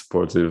highly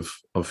supportive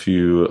of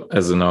you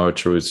as an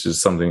archer, which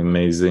is something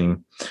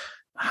amazing.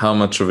 How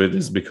much of it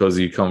is because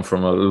you come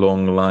from a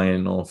long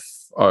line of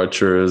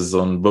archers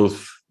on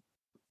both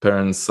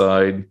parents'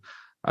 side?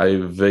 I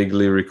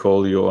vaguely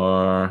recall you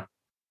are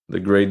the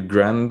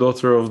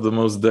great-granddaughter of the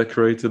most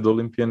decorated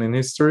Olympian in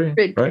history,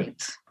 right?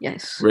 Great,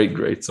 yes.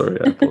 Great, sorry,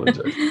 I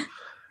apologize.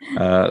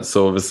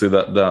 So obviously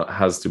that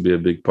has to be a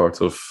big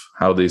part of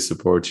how they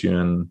support you.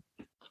 And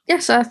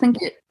yes, I think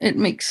it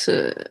makes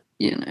a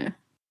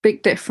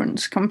big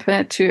difference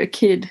compared to a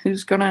kid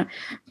who's gonna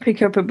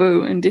pick up a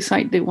bow and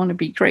decide they want to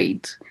be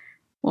great.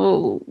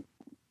 Well,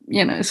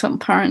 some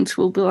parents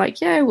will be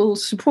like, yeah, we'll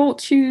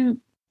support you,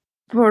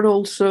 but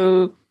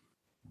also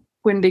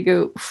when they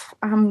go,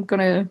 I'm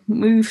gonna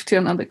move to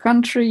another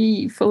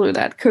country, follow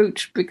that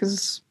coach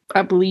because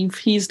I believe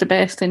he's the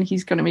best and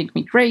he's gonna make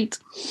me great.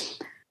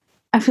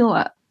 I feel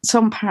that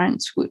some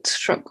parents would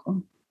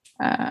struggle.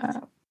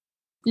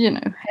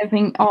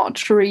 Having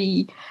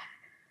archery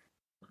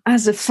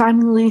as a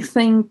family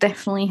thing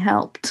definitely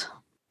helped.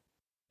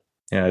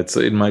 Yeah,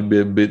 it might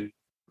be a bit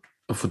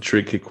of a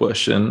tricky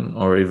question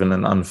or even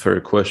an unfair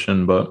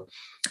question, but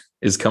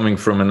is coming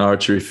from an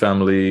archery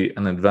family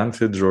an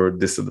advantage or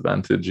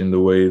disadvantage in the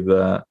way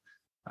that,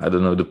 I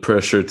don't know, the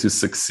pressure to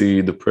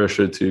succeed, the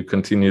pressure to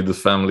continue the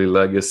family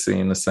legacy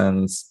in a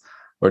sense?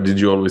 Or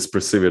did you always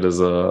perceive it as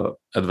an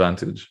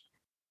advantage?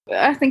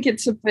 I think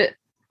it's a bit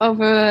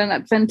of an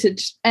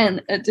advantage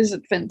and a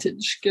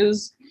disadvantage,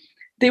 because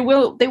they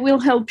will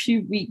help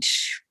you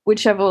reach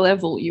whichever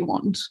level you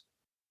want.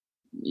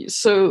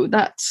 So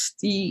that's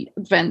the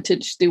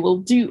advantage. They will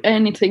do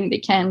anything they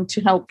can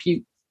to help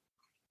you.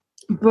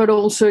 But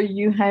also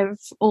you have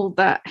all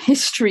that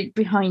history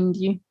behind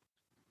you.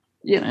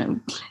 You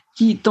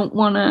don't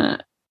want to...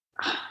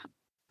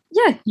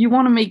 Yeah, you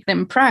want to make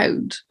them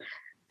proud.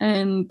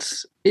 And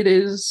it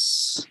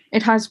has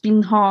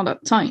been hard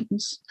at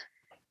times.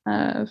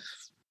 I've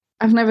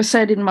never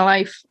said in my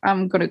life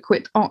I'm going to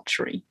quit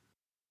archery,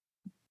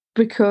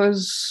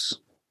 because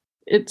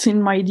it's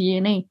in my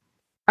DNA.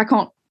 I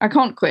can't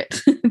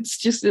quit.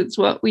 It's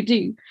what we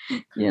do,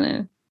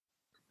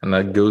 And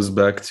that goes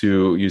back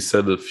to, you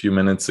said a few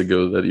minutes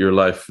ago that your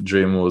life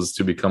dream was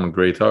to become a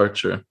great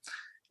archer.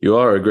 You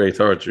are a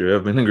great archer. You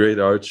have been a great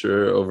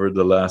archer over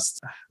the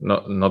last,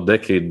 not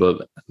decade,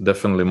 but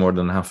definitely more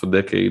than half a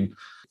decade.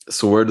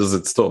 So where does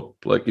it stop?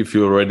 If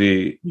you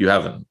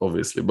haven't,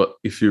 obviously, but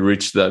if you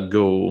reach that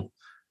goal,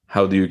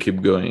 how do you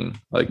keep going?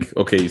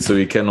 Okay, so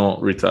you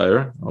cannot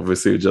retire.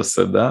 Obviously, you just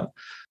said that.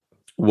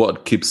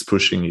 What keeps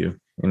pushing you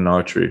in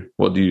archery?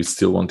 What do you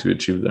still want to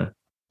achieve there?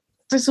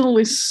 There's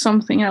always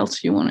something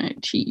else you want to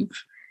achieve.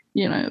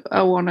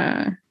 I want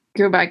to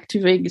go back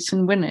to Vegas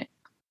and win it.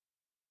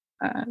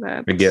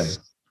 Again,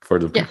 for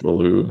the people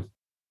who...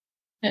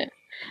 Yeah.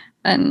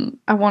 And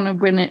I want to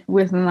win it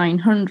with a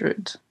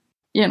 900.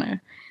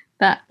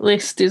 That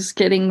list is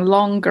getting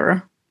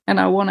longer and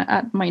I want to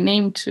add my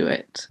name to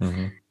it.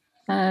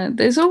 Mm-hmm.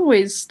 There's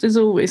always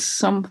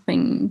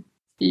something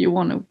you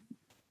want to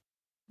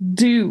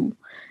do.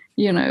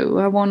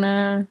 I want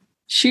to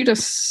shoot a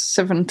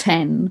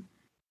 710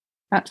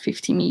 at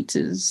 50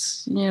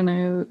 meters.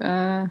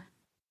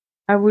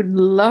 I would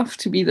love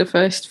to be the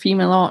first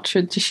female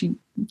archer to shoot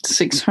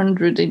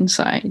 600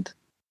 inside.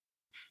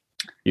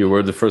 You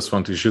were the first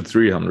one to shoot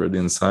 300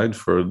 inside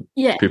for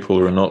people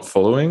who are not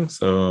following,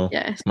 so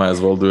might as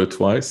well do it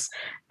twice.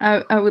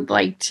 I would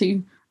like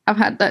to. I've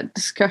had that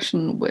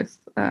discussion with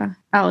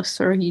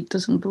Alistair. He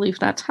doesn't believe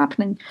that's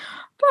happening,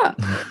 but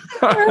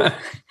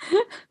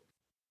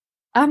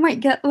I might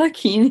get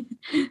lucky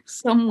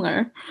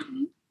somewhere.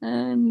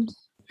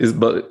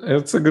 But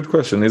it's a good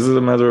question. Is it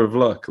a matter of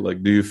luck?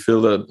 Do you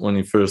feel that when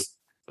you first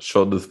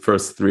shot the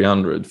first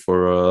 300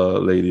 for a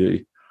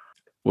lady.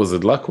 Was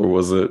it luck or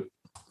was it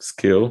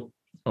skill?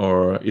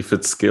 Or if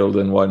it's skill,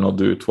 then why not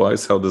do it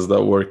twice? How does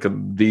that work at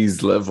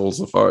these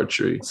levels of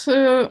archery?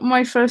 So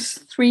my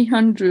first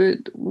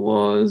 300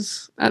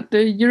 was at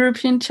the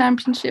European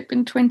Championship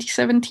in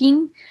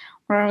 2017,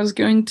 where I was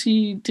going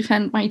to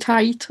defend my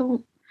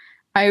title.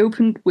 I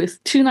opened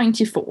with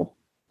 294.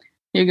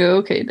 You go,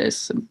 okay,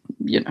 there's,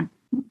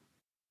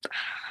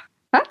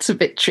 that's a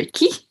bit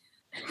tricky.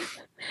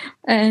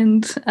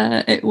 And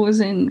it was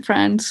in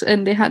France,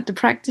 and they had the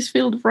practice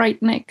field right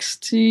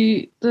next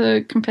to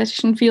the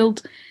competition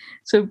field.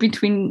 So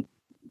between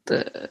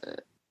the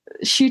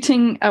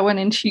shooting, I went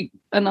and shoot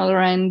another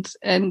end,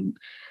 and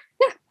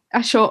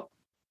I shot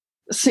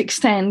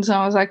 610s.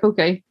 I was like,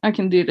 okay, I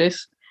can do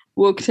this.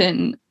 Walked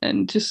in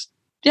and just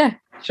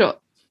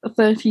shot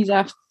 30s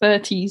after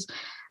 30s.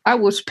 I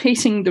was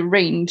pacing the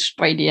range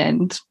by the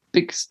end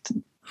because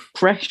the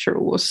pressure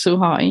was so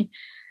high.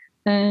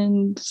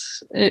 And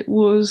it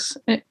was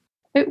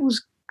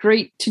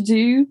great to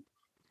do,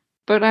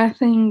 but I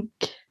think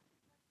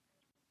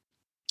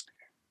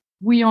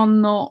we are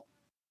not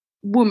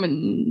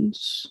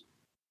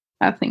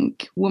I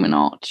think women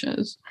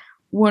archers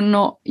were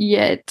not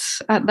yet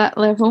at that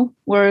level,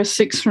 whereas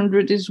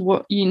 600 is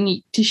what you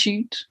need to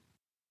shoot.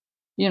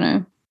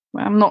 I'm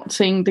not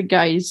saying the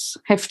guys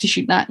have to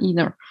shoot that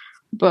either,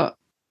 but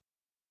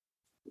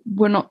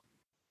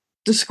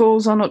the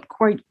scores are not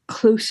quite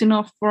close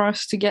enough for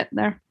us to get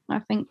there, I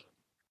think.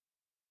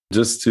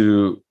 Just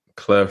to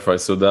clarify,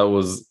 so that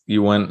was,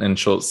 you went and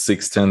shot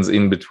 610s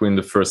in between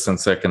the first and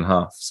second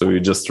half. So you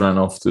just ran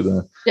off to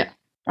the... Yeah,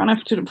 ran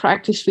off to the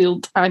practice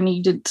field. I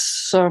needed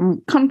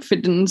some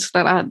confidence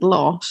that I had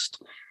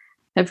lost,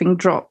 having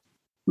dropped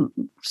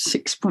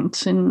 6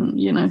 points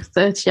in,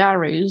 30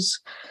 arrows.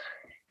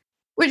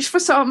 Which for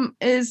some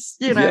is,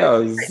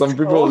 some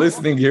people are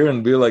listening here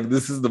and be like,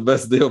 this is the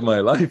best day of my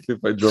life if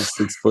I drop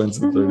 6 points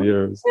in 30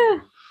 years. Yeah.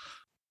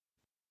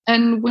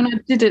 And when I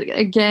did it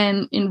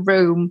again in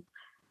Rome,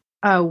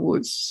 I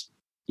was,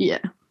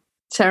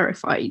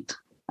 terrified.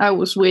 I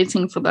was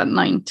waiting for that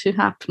 9 to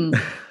happen.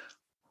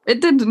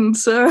 It didn't,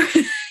 so,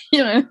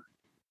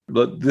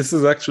 But this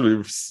is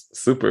actually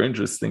super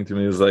interesting to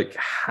me. It's like,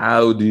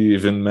 how do you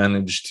even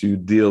manage to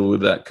deal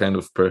with that kind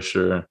of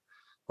pressure?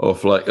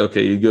 Of like,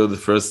 okay, you go the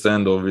first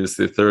end,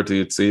 obviously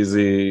 30, it's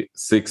easy,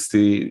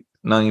 60,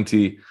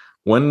 90.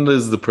 When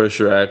does the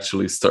pressure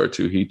actually start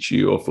to hit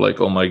you of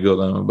like, oh my God,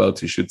 I'm about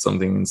to shoot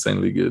something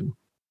insanely good?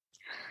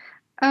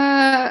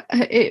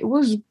 It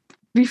was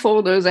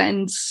before those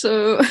ends,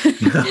 so...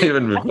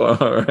 Even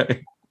before, all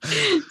right.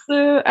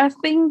 So I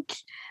think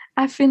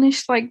I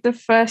finished like the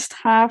first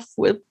half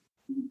with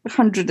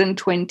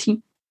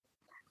 120.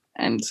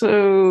 And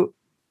so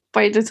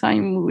by the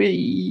time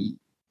we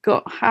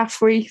got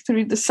halfway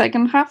through the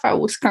second half, I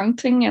was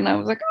counting and I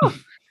was like, oh,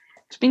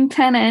 it's been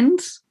 10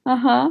 ends.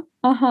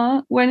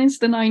 When is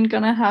the 9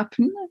 gonna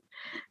happen?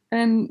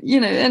 And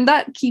and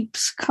that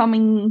keeps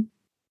coming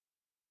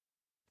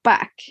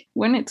back.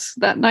 When it's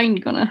that 9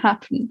 gonna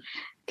happen?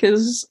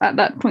 Because at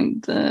that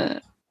point I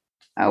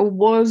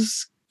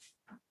was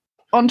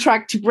on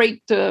track to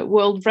break the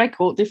world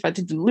record if I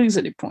didn't lose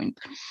any point.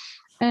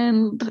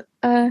 And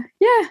I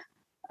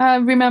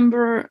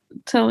remember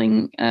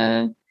telling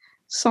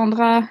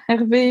Sandra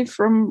Hervé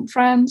from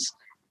France,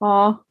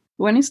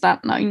 when is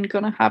that 9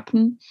 gonna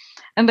happen?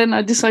 And then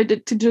I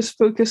decided to just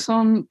focus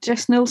on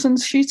Jess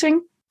Nilsson's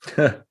shooting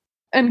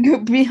and go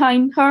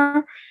behind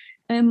her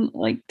and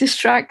like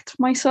distract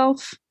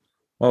myself.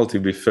 Well, to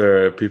be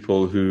fair,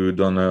 people who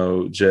don't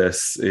know,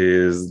 Jess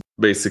is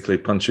basically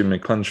Punchy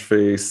McClunch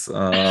face,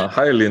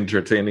 highly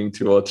entertaining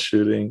to watch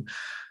shooting.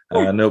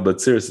 No,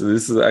 but seriously,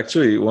 this is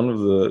actually one of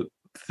the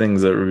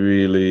things that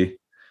really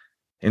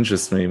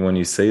interests me when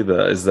you say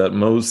that, is that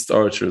most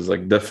archers,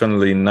 like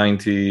definitely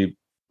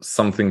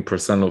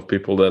 90-something% of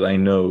people that I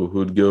know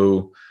who'd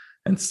go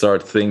and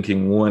start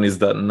thinking, when is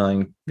that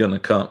 9 gonna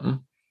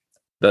come?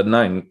 That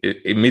 9,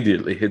 it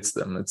immediately hits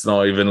them. It's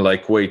not even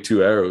like wait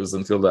 2 arrows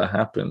until that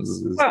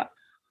happens. Well,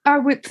 I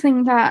would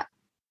think that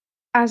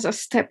as I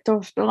stepped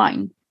off the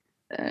line,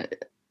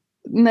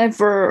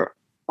 never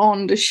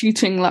on the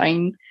shooting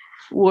line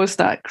was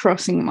that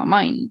crossing my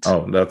mind.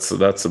 Oh, that's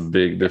a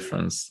big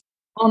difference.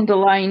 On the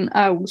line,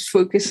 I was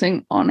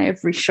focusing on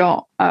every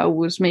shot. I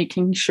was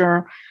making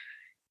sure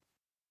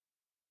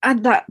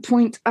at that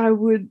point I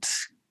would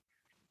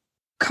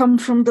come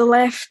from the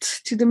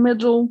left to the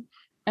middle,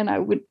 and I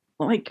would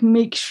like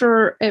make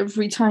sure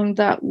every time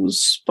that was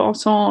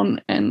spot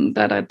on and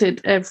that I did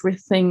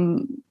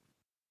everything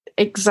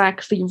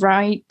exactly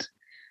right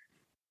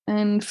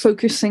and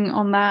focusing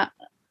on that.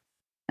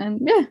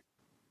 And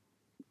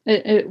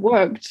it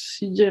worked,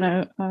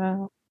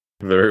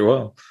 Very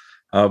well.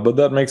 But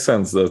that makes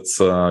sense. That's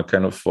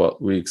kind of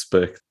what we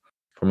expect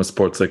from a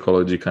sports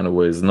psychology kind of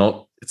way. It's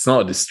not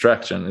a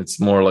distraction.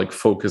 It's more like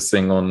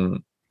focusing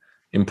on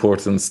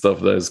important stuff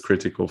that is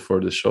critical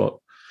for the shot.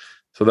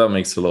 So that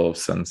makes a lot of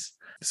sense.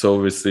 So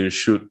obviously you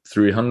shoot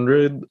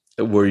 300.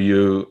 That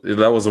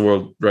was a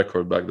world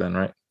record back then,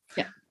 right?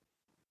 Yeah.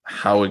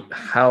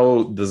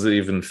 how does it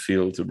even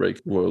feel to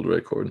break world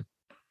record?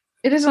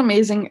 It is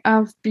amazing.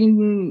 I've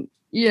been,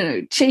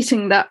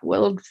 chasing that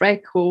world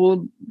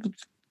record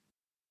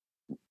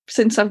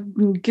since I've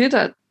been good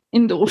at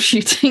indoor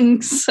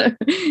shooting. So,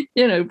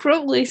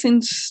 probably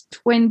since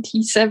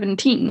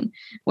 2017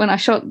 when I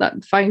shot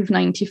that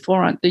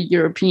 594 at the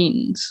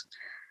Europeans.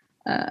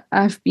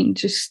 I've been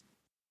just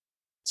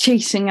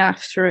chasing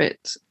after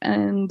it.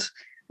 And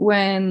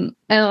when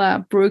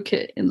Ella broke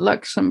it in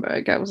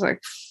Luxembourg, I was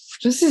like,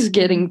 this is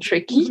getting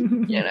tricky.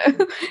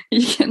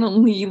 You can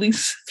only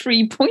lose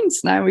 3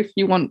 points now if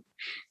you want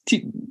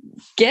to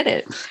get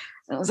it.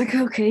 I was like,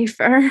 okay,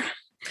 fair.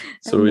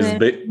 So is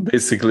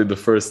basically the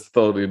first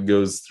thought it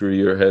goes through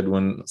your head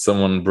when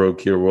someone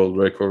broke your world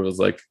record was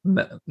like,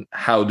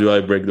 how do I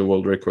break the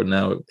world record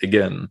now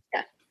again?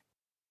 Yeah.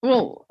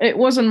 Well, it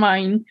wasn't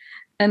mine,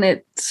 and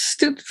it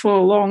stood for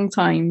a long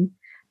time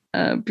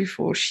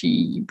before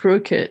she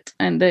broke it.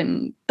 And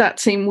then that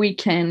same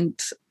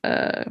weekend,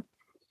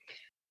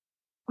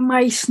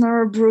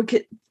 Meissner broke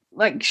it,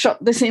 like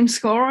shot the same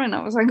score, and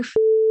I was like,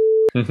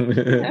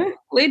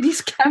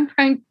 ladies camp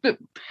out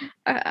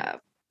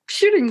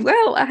shooting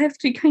well. I have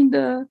to kind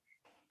of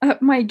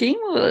up my game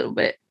a little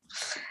bit.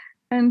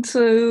 And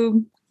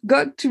so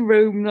got to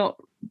Rome not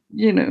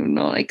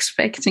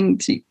expecting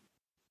to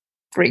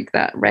break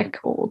that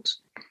record.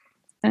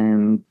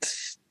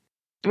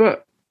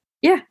 But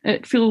yeah,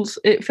 it feels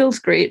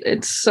great.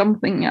 It's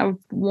something I've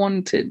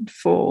wanted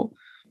for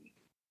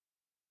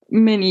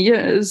many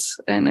years,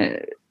 and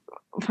it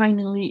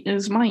finally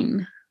is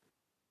mine.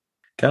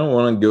 Kind of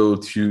want to go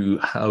to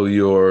how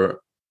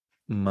your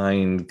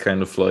mind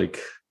kind of like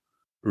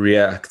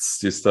reacts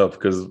to stuff,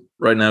 because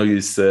right now you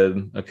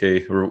said,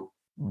 okay,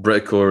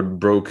 record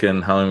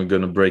broken, how am I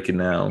going to break it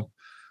now?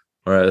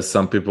 Whereas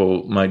some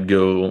people might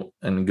go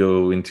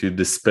into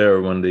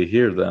despair when they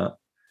hear that.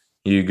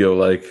 You go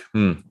like,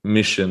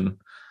 mission.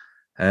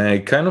 And I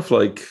kind of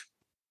like,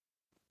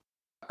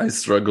 I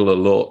struggle a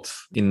lot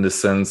in the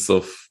sense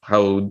of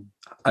how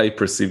I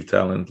perceive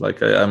talent.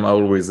 Like I'm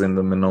always in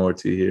the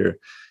minority here,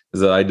 is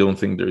that I don't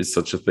think there is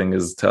such a thing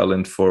as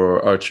talent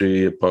for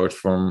archery, apart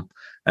from,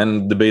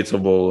 and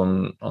debatable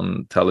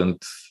on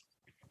talent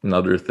and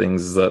other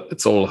things, is that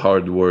it's all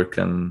hard work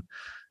and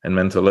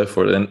mental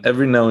effort. And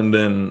every now and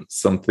then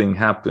something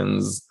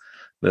happens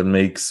that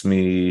makes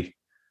me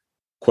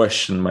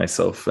question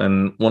myself.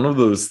 And one of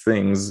those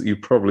things, you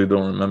probably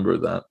don't remember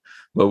that,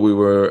 but we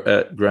were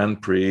at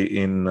Grand Prix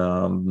in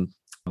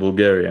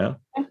Bulgaria.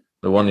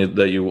 The one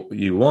that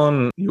you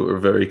won, you were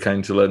very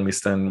kind to let me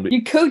stand.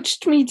 You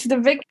coached me to the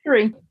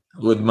victory.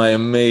 With my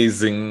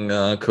amazing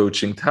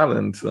coaching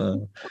talent.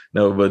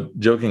 No, but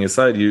joking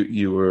aside,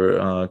 you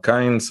were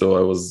kind, so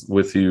I was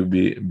with you,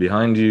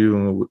 behind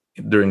you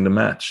during the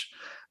match.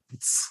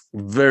 It's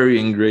very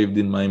engraved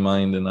in my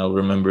mind, and I'll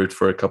remember it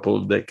for a couple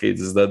of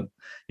decades, is that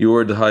you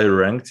were the higher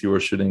ranked. You were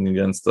shooting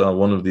against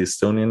one of the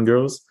Estonian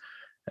girls,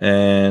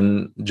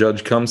 and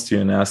judge comes to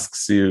you and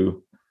asks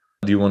you,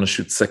 do you want to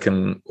shoot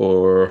second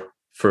or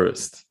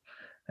first?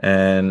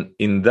 And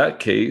in that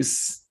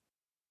case,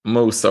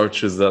 most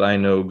archers that I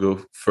know go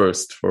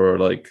first for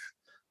like,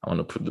 I want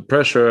to put the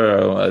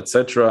pressure,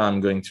 etc. I'm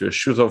going to a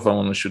shoot off. I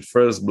want to shoot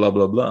first, blah,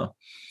 blah, blah.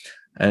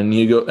 And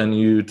you go and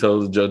you tell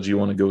the judge you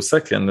want to go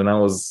second. And I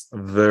was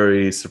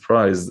very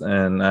surprised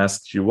and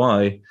asked you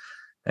why.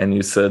 And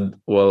you said,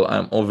 well,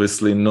 I'm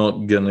obviously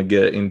not going to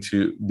get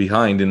into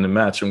behind in the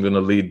match. I'm going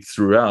to lead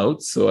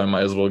throughout. So I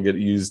might as well get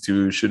used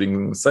to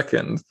shooting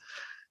second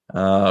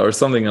or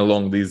something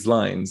along these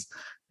lines.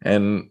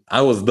 And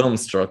I was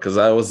dumbstruck because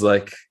I was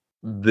like,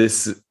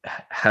 this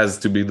has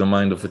to be the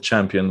mind of a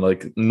champion.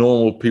 Like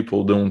normal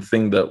people don't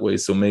think that way.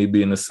 So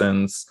maybe in a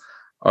sense,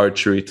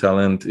 archery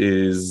talent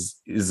is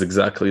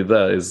exactly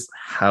that, is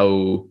how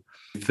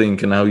you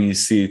think and how you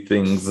see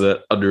things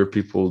that other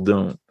people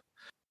don't.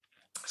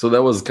 So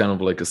that was kind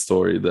of like a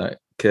story that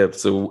kept.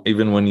 So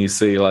even when you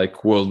say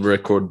like world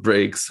record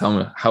breaks,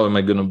 how am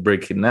I going to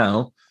break it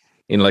now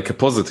in like a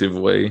positive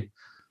way?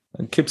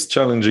 It keeps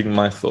challenging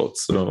my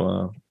thoughts.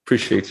 So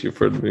appreciate you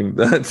for doing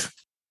that.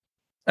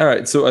 All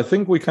right, so I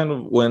think we kind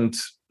of went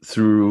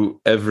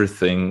through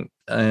everything,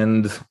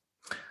 and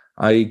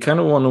I kind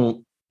of want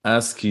to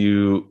ask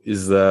you,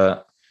 is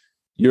that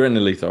you're an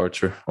elite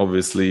archer.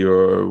 Obviously,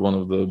 you're one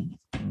of the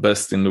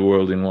best in the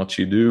world in what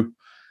you do.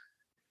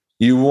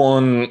 You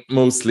won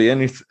mostly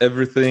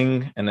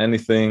everything and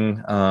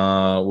anything,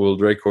 world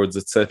records,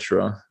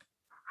 etc.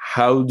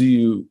 How do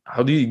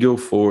you go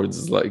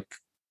forwards? Like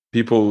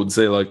people would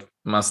say, like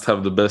must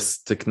have the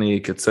best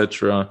technique,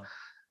 etc.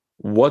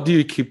 What do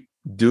you keep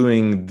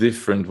doing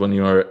different when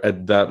you are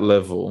at that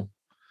level?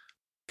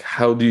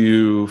 How do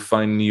you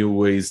find new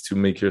ways to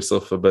make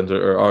yourself a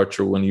better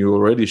archer when you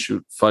already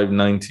shoot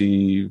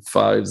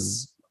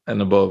 595s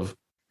and above?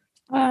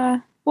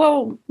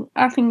 Well,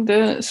 I think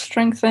the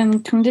strength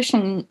and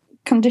conditioning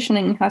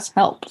has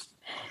helped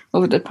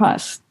over the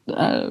past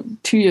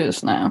 2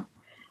 years now.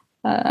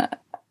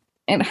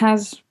 It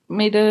has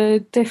made a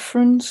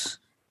difference.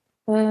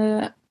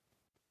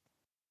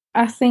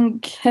 I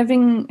think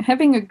having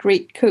a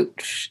great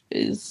coach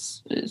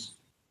is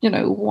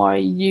why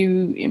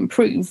you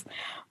improve,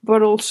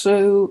 but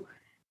also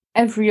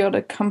every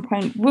other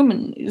compound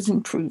woman is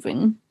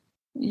improving.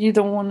 You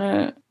don't want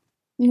to,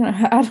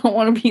 I don't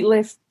want to be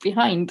left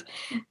behind.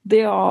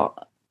 They are.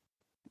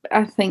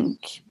 I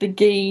think the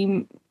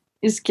game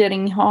is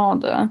getting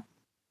harder,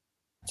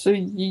 so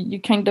you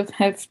kind of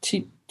have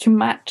to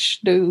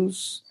match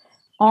those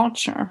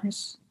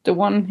archers, the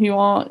one who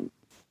are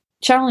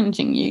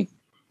challenging you.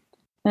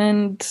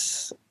 And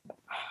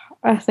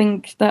I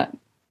think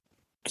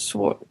that's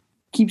what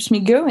keeps me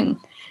going.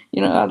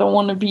 I don't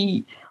want to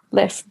be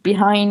left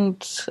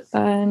behind.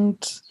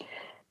 And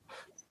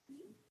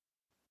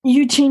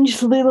you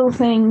change little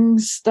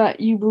things that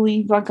you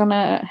believe are going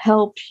to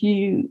help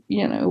you,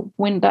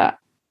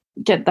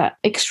 get that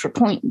extra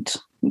point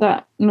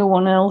that no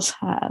one else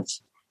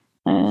has.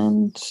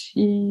 And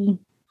you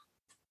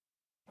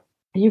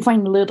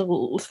find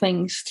little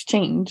things to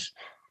change.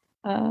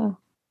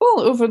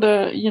 Over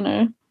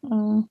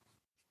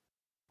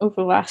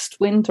over last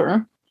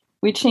winter,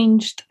 we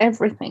changed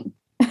everything.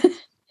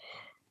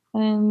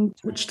 And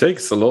which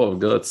takes a lot of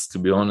guts, to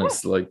be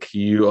honest. Like,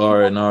 you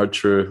are an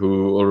archer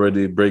who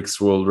already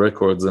breaks world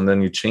records, and then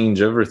you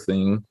change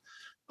everything,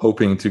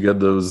 hoping to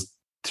get those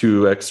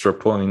 2 extra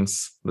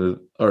points that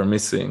are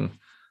missing.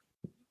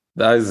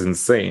 That is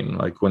insane,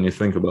 like, when you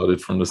think about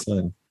it from the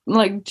side.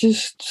 Like,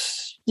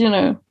 just,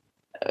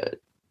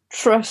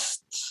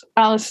 trust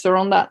Alistair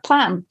on that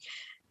plan.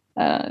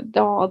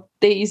 There are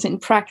days in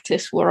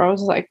practice where I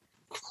was like,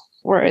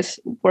 where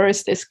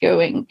is this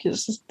going?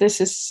 Because this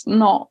is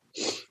not.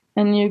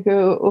 And you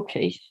go,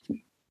 okay,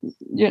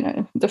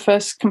 the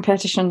first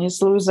competition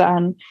is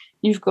Lausanne.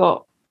 You've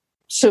got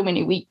so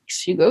many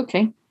weeks. You go,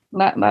 okay,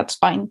 that's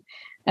fine.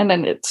 And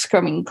then it's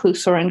coming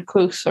closer and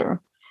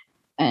closer.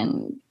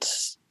 And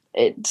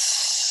it's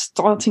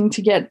starting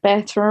to get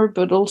better,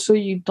 but also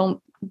you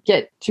don't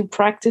get to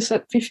practice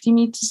at 50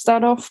 meters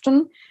that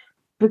often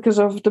because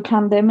of the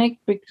pandemic,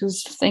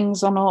 because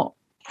things are not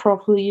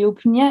properly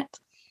open yet.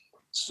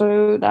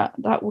 So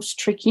that was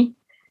tricky.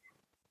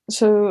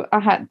 So I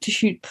had to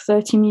shoot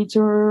 30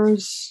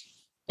 meters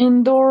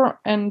indoor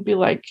and be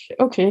like,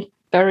 okay,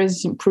 there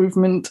is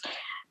improvement.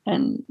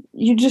 And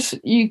you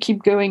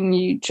keep going.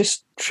 You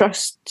just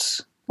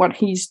trust what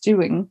he's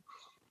doing.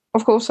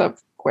 Of course,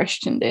 I've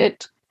questioned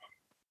it.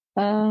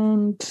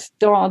 And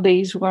there are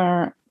days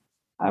where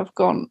I've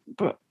gone,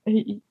 but,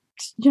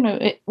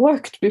 it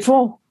worked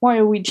before. Why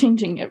are we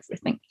changing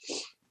everything?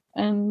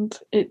 And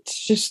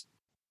it's just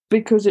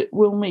because it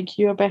will make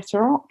you a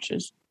better archer.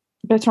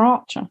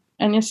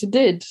 And yes, it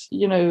did.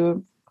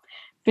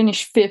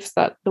 Finish 5th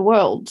at the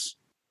Worlds.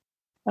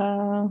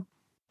 I've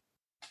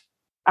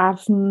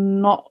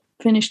not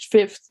finished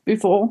 5th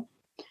before.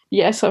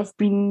 Yes, I've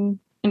been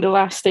in the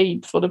last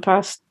 8 for the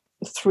past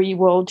 3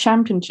 World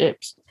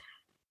Championships.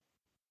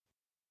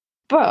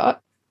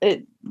 But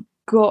it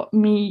got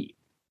me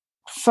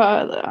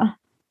further.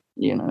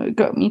 It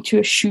got me to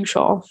a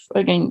shoot-off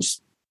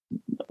against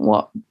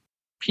what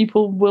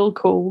people will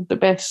call the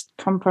best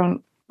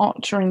compound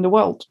archer in the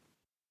world.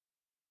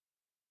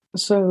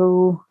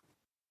 So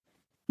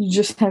you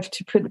just have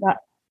to put that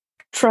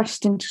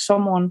trust into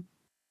someone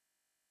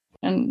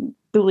and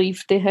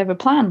believe they have a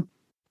plan.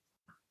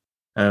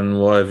 And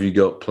what have you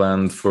got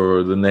planned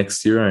for the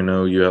next year? I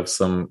know you have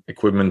some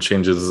equipment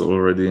changes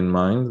already in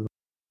mind.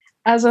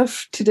 As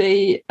of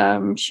today,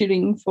 I'm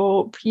shooting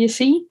for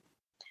PSE.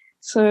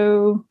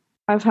 So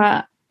I've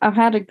had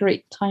a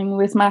great time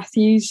with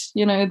Matthews.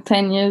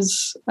 10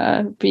 years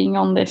being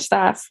on their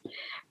staff.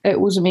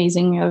 It was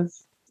amazing. I've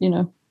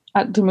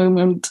at the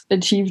moment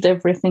achieved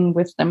everything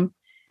with them,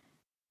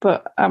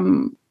 but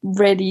I'm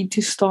ready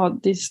to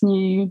start this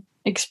new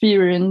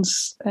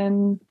experience,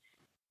 and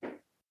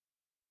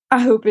I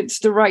hope it's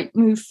the right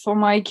move for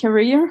my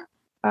career.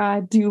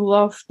 I do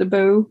love the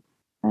bow,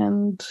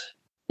 and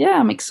yeah,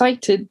 I'm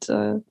excited.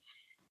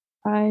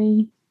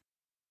 I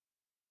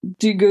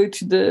do go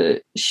to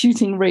the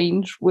shooting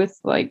range with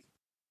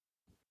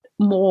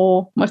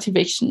more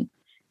motivation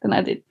than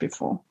I did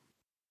before.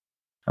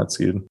 That's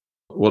good.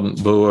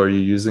 What bow are you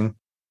using?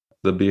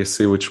 The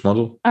BSC, which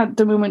model? At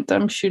the moment,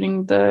 I'm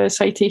shooting the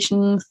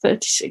Citation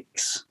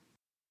 36.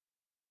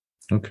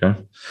 Okay.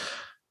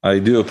 I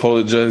do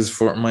apologize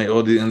for my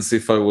audience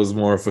if I was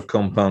more of a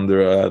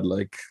compounder.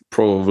 I'd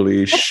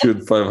probably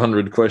shoot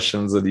 500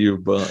 questions at you,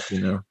 but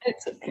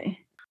It's okay.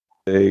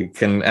 They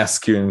can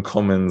ask you in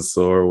comments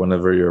or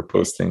whenever you're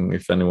posting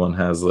if anyone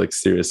has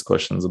serious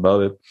questions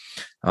about it.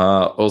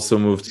 Also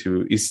moved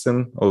to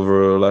Easton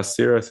over last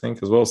year, I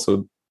think, as well.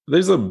 So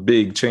there's a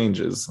big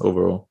changes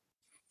overall.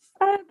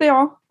 They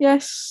are,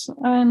 yes.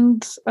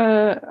 And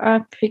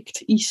I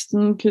picked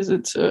Easton because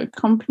it's a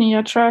company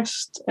I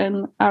trust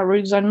and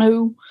arrows I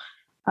know.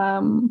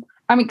 I'm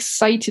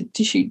excited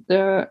to shoot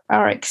the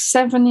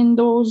RX7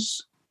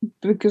 indoors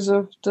because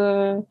of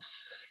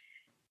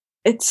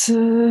it's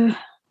a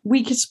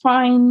weaker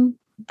spine,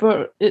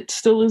 but it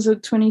still is a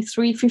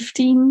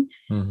 2315.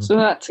 Mm-hmm. So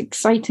that's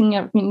exciting.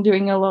 I've been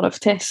doing a lot of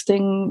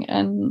testing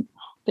and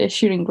they're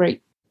shooting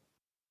great.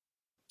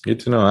 Good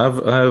to know.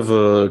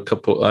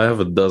 I have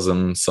a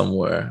dozen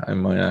somewhere I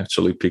might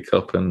actually pick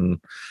up and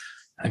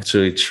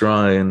actually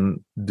try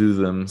and do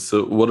them.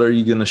 So what are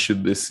you going to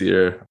shoot this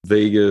year?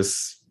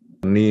 Vegas,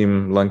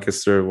 Nîmes,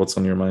 Lancaster? What's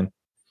on your mind?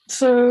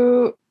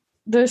 So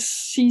this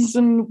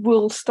season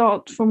will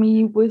start for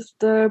me with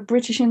the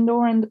British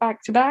Indoor and the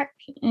back-to-back.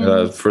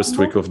 First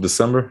week of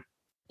December?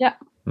 Yeah.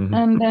 Mm-hmm.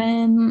 And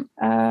then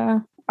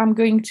I'm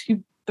going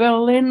to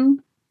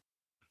Berlin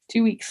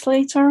 2 weeks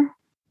later.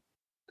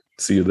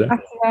 See you there.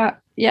 After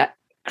that, yeah,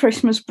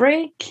 Christmas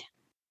break.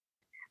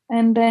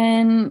 And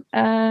then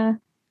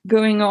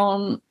going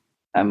on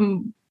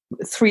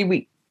 3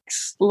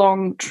 weeks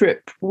long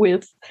trip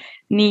with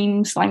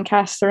Nîmes,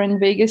 Lancaster, and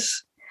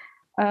Vegas.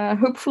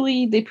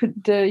 Hopefully they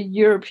put the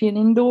European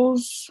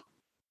indoors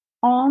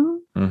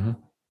on. Mm-hmm.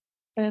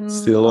 And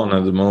still on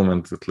at the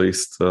moment, at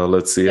least.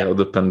 Let's see how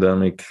the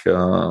pandemic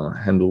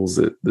handles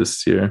it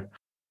this year.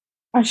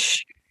 I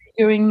should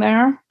be going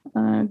there,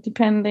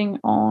 depending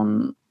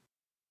on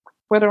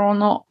whether or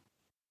not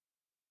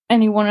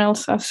anyone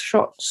else has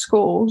shot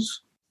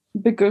scores,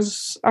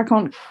 because I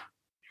can't.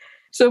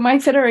 So my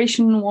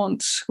federation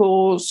wants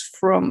scores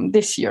from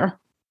this year,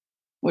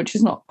 which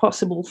is not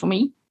possible for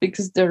me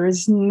because there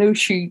is no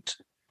shoot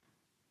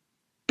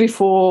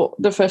before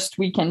the first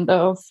weekend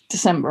of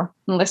December,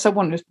 unless I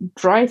want to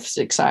drive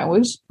 6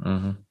 hours.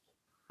 Mm-hmm.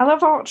 I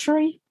love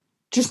archery,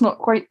 just not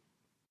quite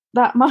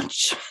that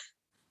much.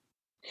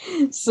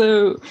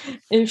 So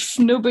if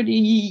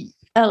nobody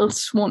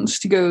else wants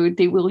to go,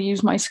 they will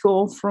use my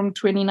score from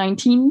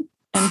 2019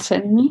 and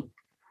send me.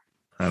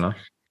 I know.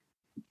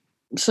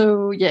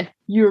 So yeah,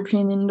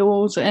 European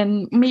indoors,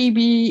 and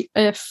maybe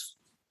if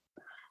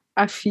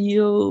I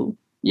feel,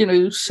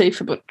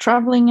 safe about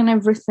traveling and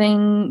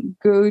everything,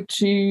 go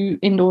to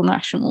indoor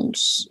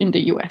nationals in the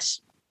US.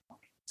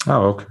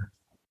 Oh, okay.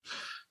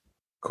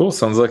 Cool.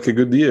 Sounds like a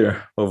good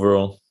year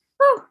overall.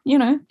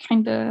 Well,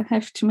 kind of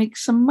have to make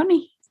some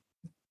money.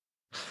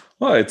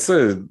 Well, it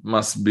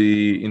must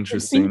be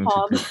interesting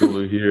to people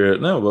who hear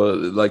it. No, but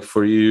like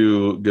for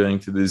you, going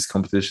to these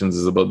competitions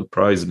is about the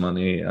prize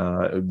money.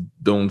 I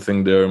don't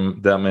think there are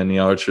that many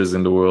archers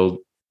in the world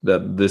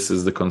that this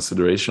is the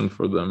consideration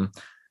for them.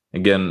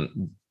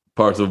 Again,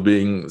 part of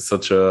being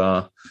such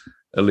a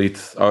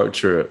elite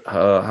archer.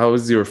 How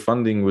is your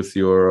funding with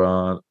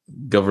your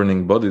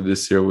governing body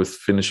this year with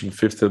finishing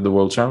 5th at the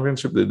World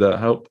Championship? Did that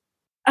help?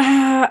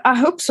 I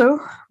hope so.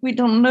 We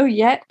don't know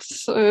yet.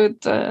 So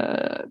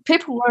the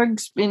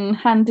paperwork's been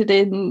handed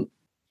in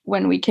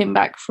when we came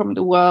back from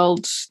the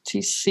Worlds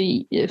to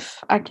see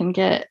if I can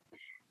get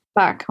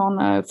back on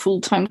a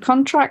full-time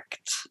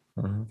contract.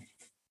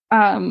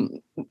 Mm-hmm.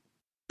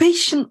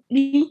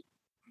 Patiently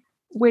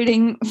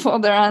waiting for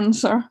their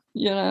answer.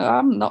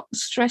 I'm not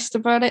stressed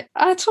about it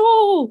at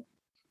all.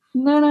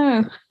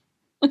 No.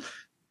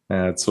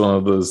 Yeah, it's one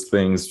of those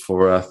things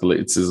for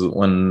athletes is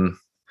when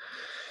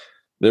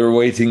they're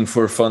waiting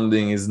for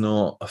funding is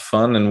not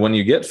fun. And when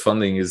you get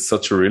funding is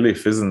such a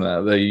relief, isn't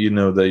that?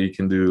 That that you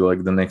can do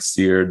like the next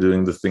year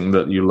doing the thing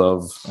that you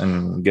love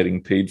and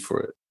getting paid for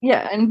it.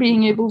 Yeah, and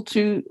being able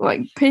to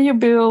like pay your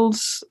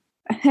bills,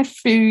 have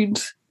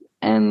food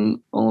and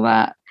all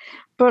that.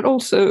 But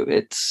also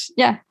it's,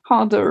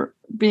 harder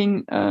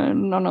being a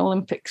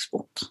non-Olympic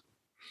sport.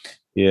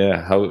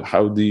 Yeah,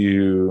 how do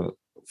you...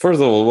 First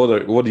of all,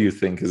 what do you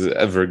think? Is it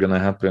ever going to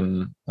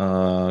happen,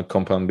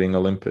 compound being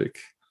Olympic?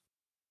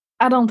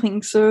 I don't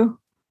think so.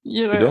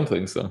 You don't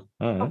think so?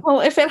 All right.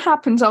 Well, if it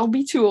happens, I'll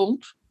be too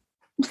old.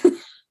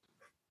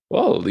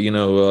 Well,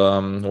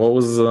 what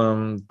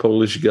was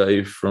Polish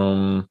guy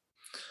from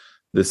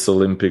this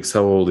Olympics?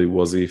 How old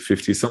was he?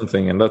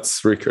 50-something, and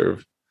that's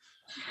recurve.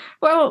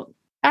 Well,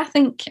 I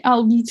think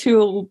I'll be too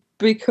old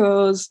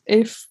because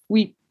if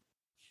we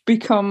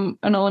become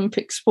an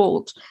Olympic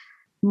sport,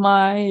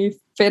 my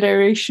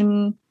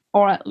federation,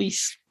 or at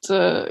least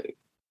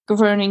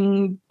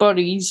governing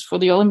bodies for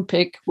the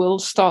Olympic, will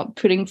start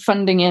putting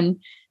funding in,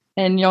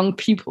 and young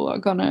people are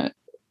gonna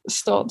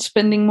start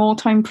spending more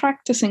time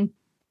practicing.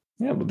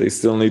 Yeah, but they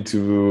still need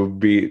to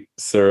beat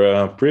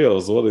Sarah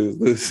Prieels. What is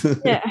this?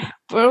 Yeah,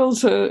 but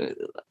also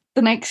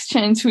the next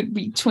chance would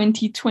be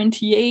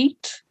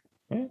 2028.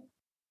 Yeah.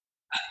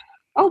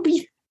 I'll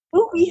be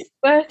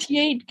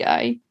 38,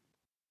 guy.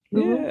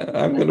 Yeah,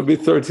 I'm gonna be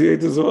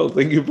 38 as well.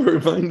 Thank you for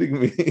reminding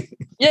me.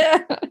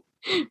 Yeah.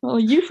 Well,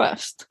 you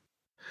first.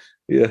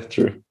 Yeah,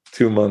 true.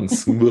 2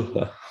 months.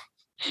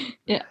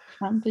 Yeah,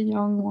 I'm the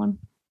young one.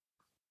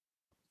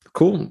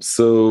 Cool.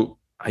 So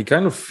I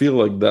kind of feel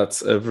like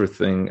that's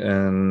everything.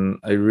 And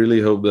I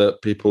really hope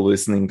that people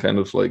listening kind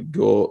of like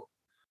got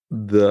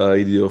the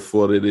idea of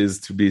what it is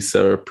to be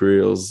Sarah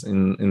Prieels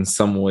in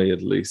some way,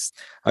 at least.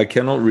 I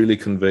cannot really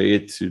convey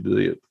it to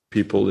the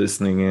people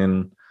listening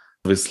in.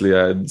 Obviously,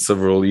 I had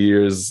several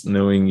years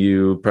knowing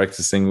you,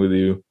 practicing with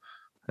you,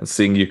 and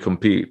seeing you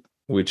compete,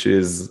 which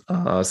is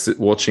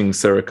watching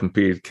Sarah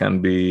compete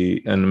can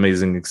be an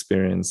amazing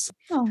experience.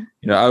 Oh.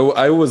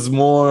 I was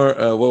more,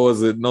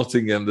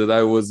 Nottingham, that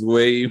I was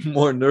way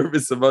more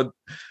nervous about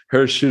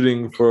her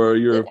shooting for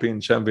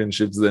European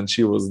Championships than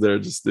she was there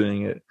just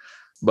doing it.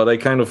 But I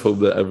kind of hope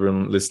that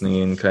everyone listening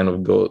in kind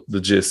of got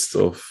the gist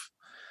of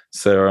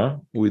Sarah.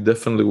 We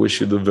definitely wish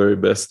you the very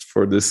best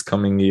for this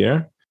coming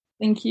year.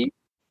 Thank you.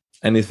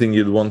 Anything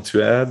you'd want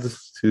to add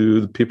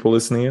to the people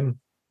listening in?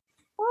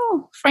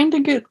 Well, find a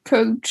good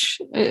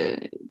coach.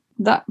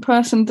 That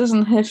person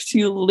doesn't have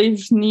to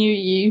live near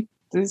you.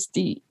 There's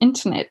the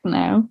internet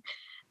now.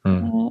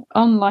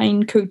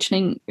 Online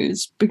coaching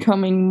is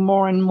becoming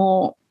more and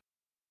more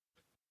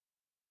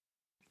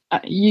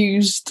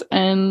used,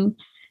 and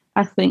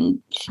I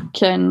think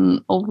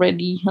can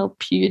already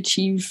help you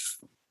achieve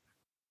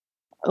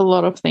a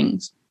lot of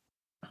things.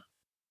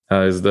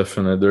 It's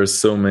definite. There's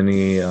so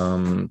many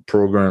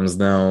programs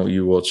now.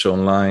 You watch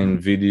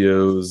online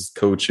videos,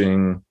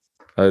 coaching.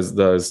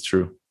 That is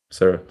true.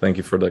 Sarah, thank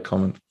you for that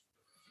comment.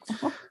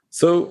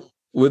 So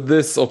with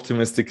this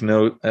optimistic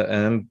note,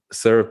 and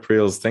Sarah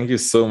Prieels, thank you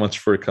so much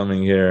for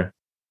coming here.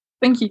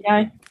 Thank you,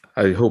 Guy.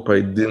 I hope I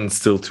didn't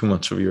steal too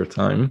much of your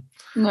time.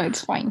 No,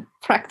 it's fine.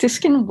 Practice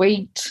can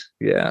wait.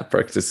 Yeah,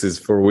 practice is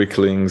for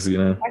weaklings, you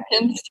know. I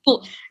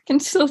can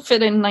still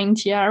fit in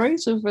 90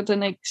 hours over the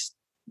next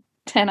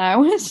 10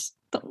 hours.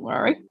 Don't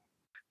worry.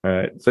 All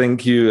right.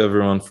 Thank you,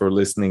 everyone, for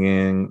listening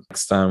in.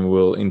 Next time,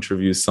 we'll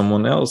interview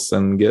someone else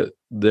and get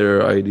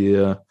their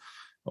idea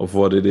of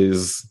what it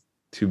is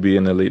to be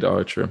an elite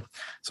archer.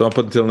 So up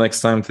until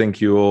next time,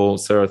 thank you all.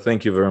 Sarah,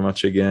 thank you very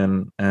much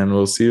again, and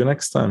we'll see you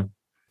next time.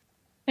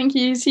 Thank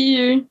you. See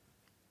you.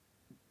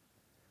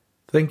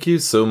 Thank you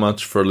so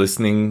much for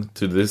listening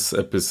to this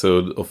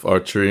episode of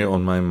Archery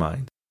on My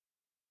Mind.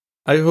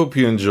 I hope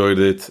you enjoyed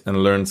it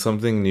and learned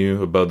something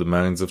new about the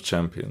minds of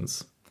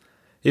champions.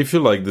 If you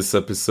like this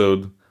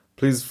episode,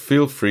 please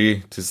feel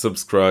free to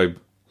subscribe,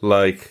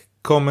 like,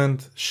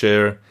 comment,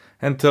 share,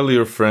 and tell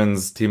your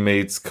friends,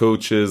 teammates,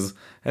 coaches,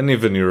 and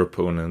even your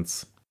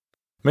opponents.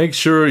 Make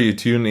sure you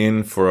tune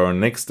in for our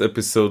next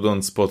episode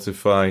on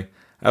Spotify,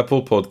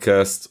 Apple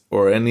Podcasts,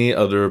 or any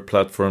other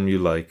platform you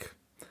like.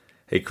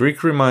 A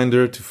quick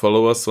reminder to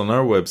follow us on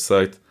our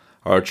website,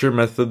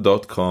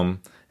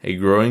 archermethod.com, a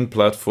growing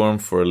platform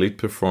for elite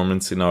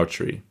performance in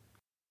archery.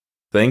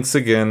 Thanks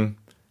again.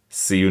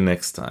 See you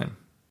next time.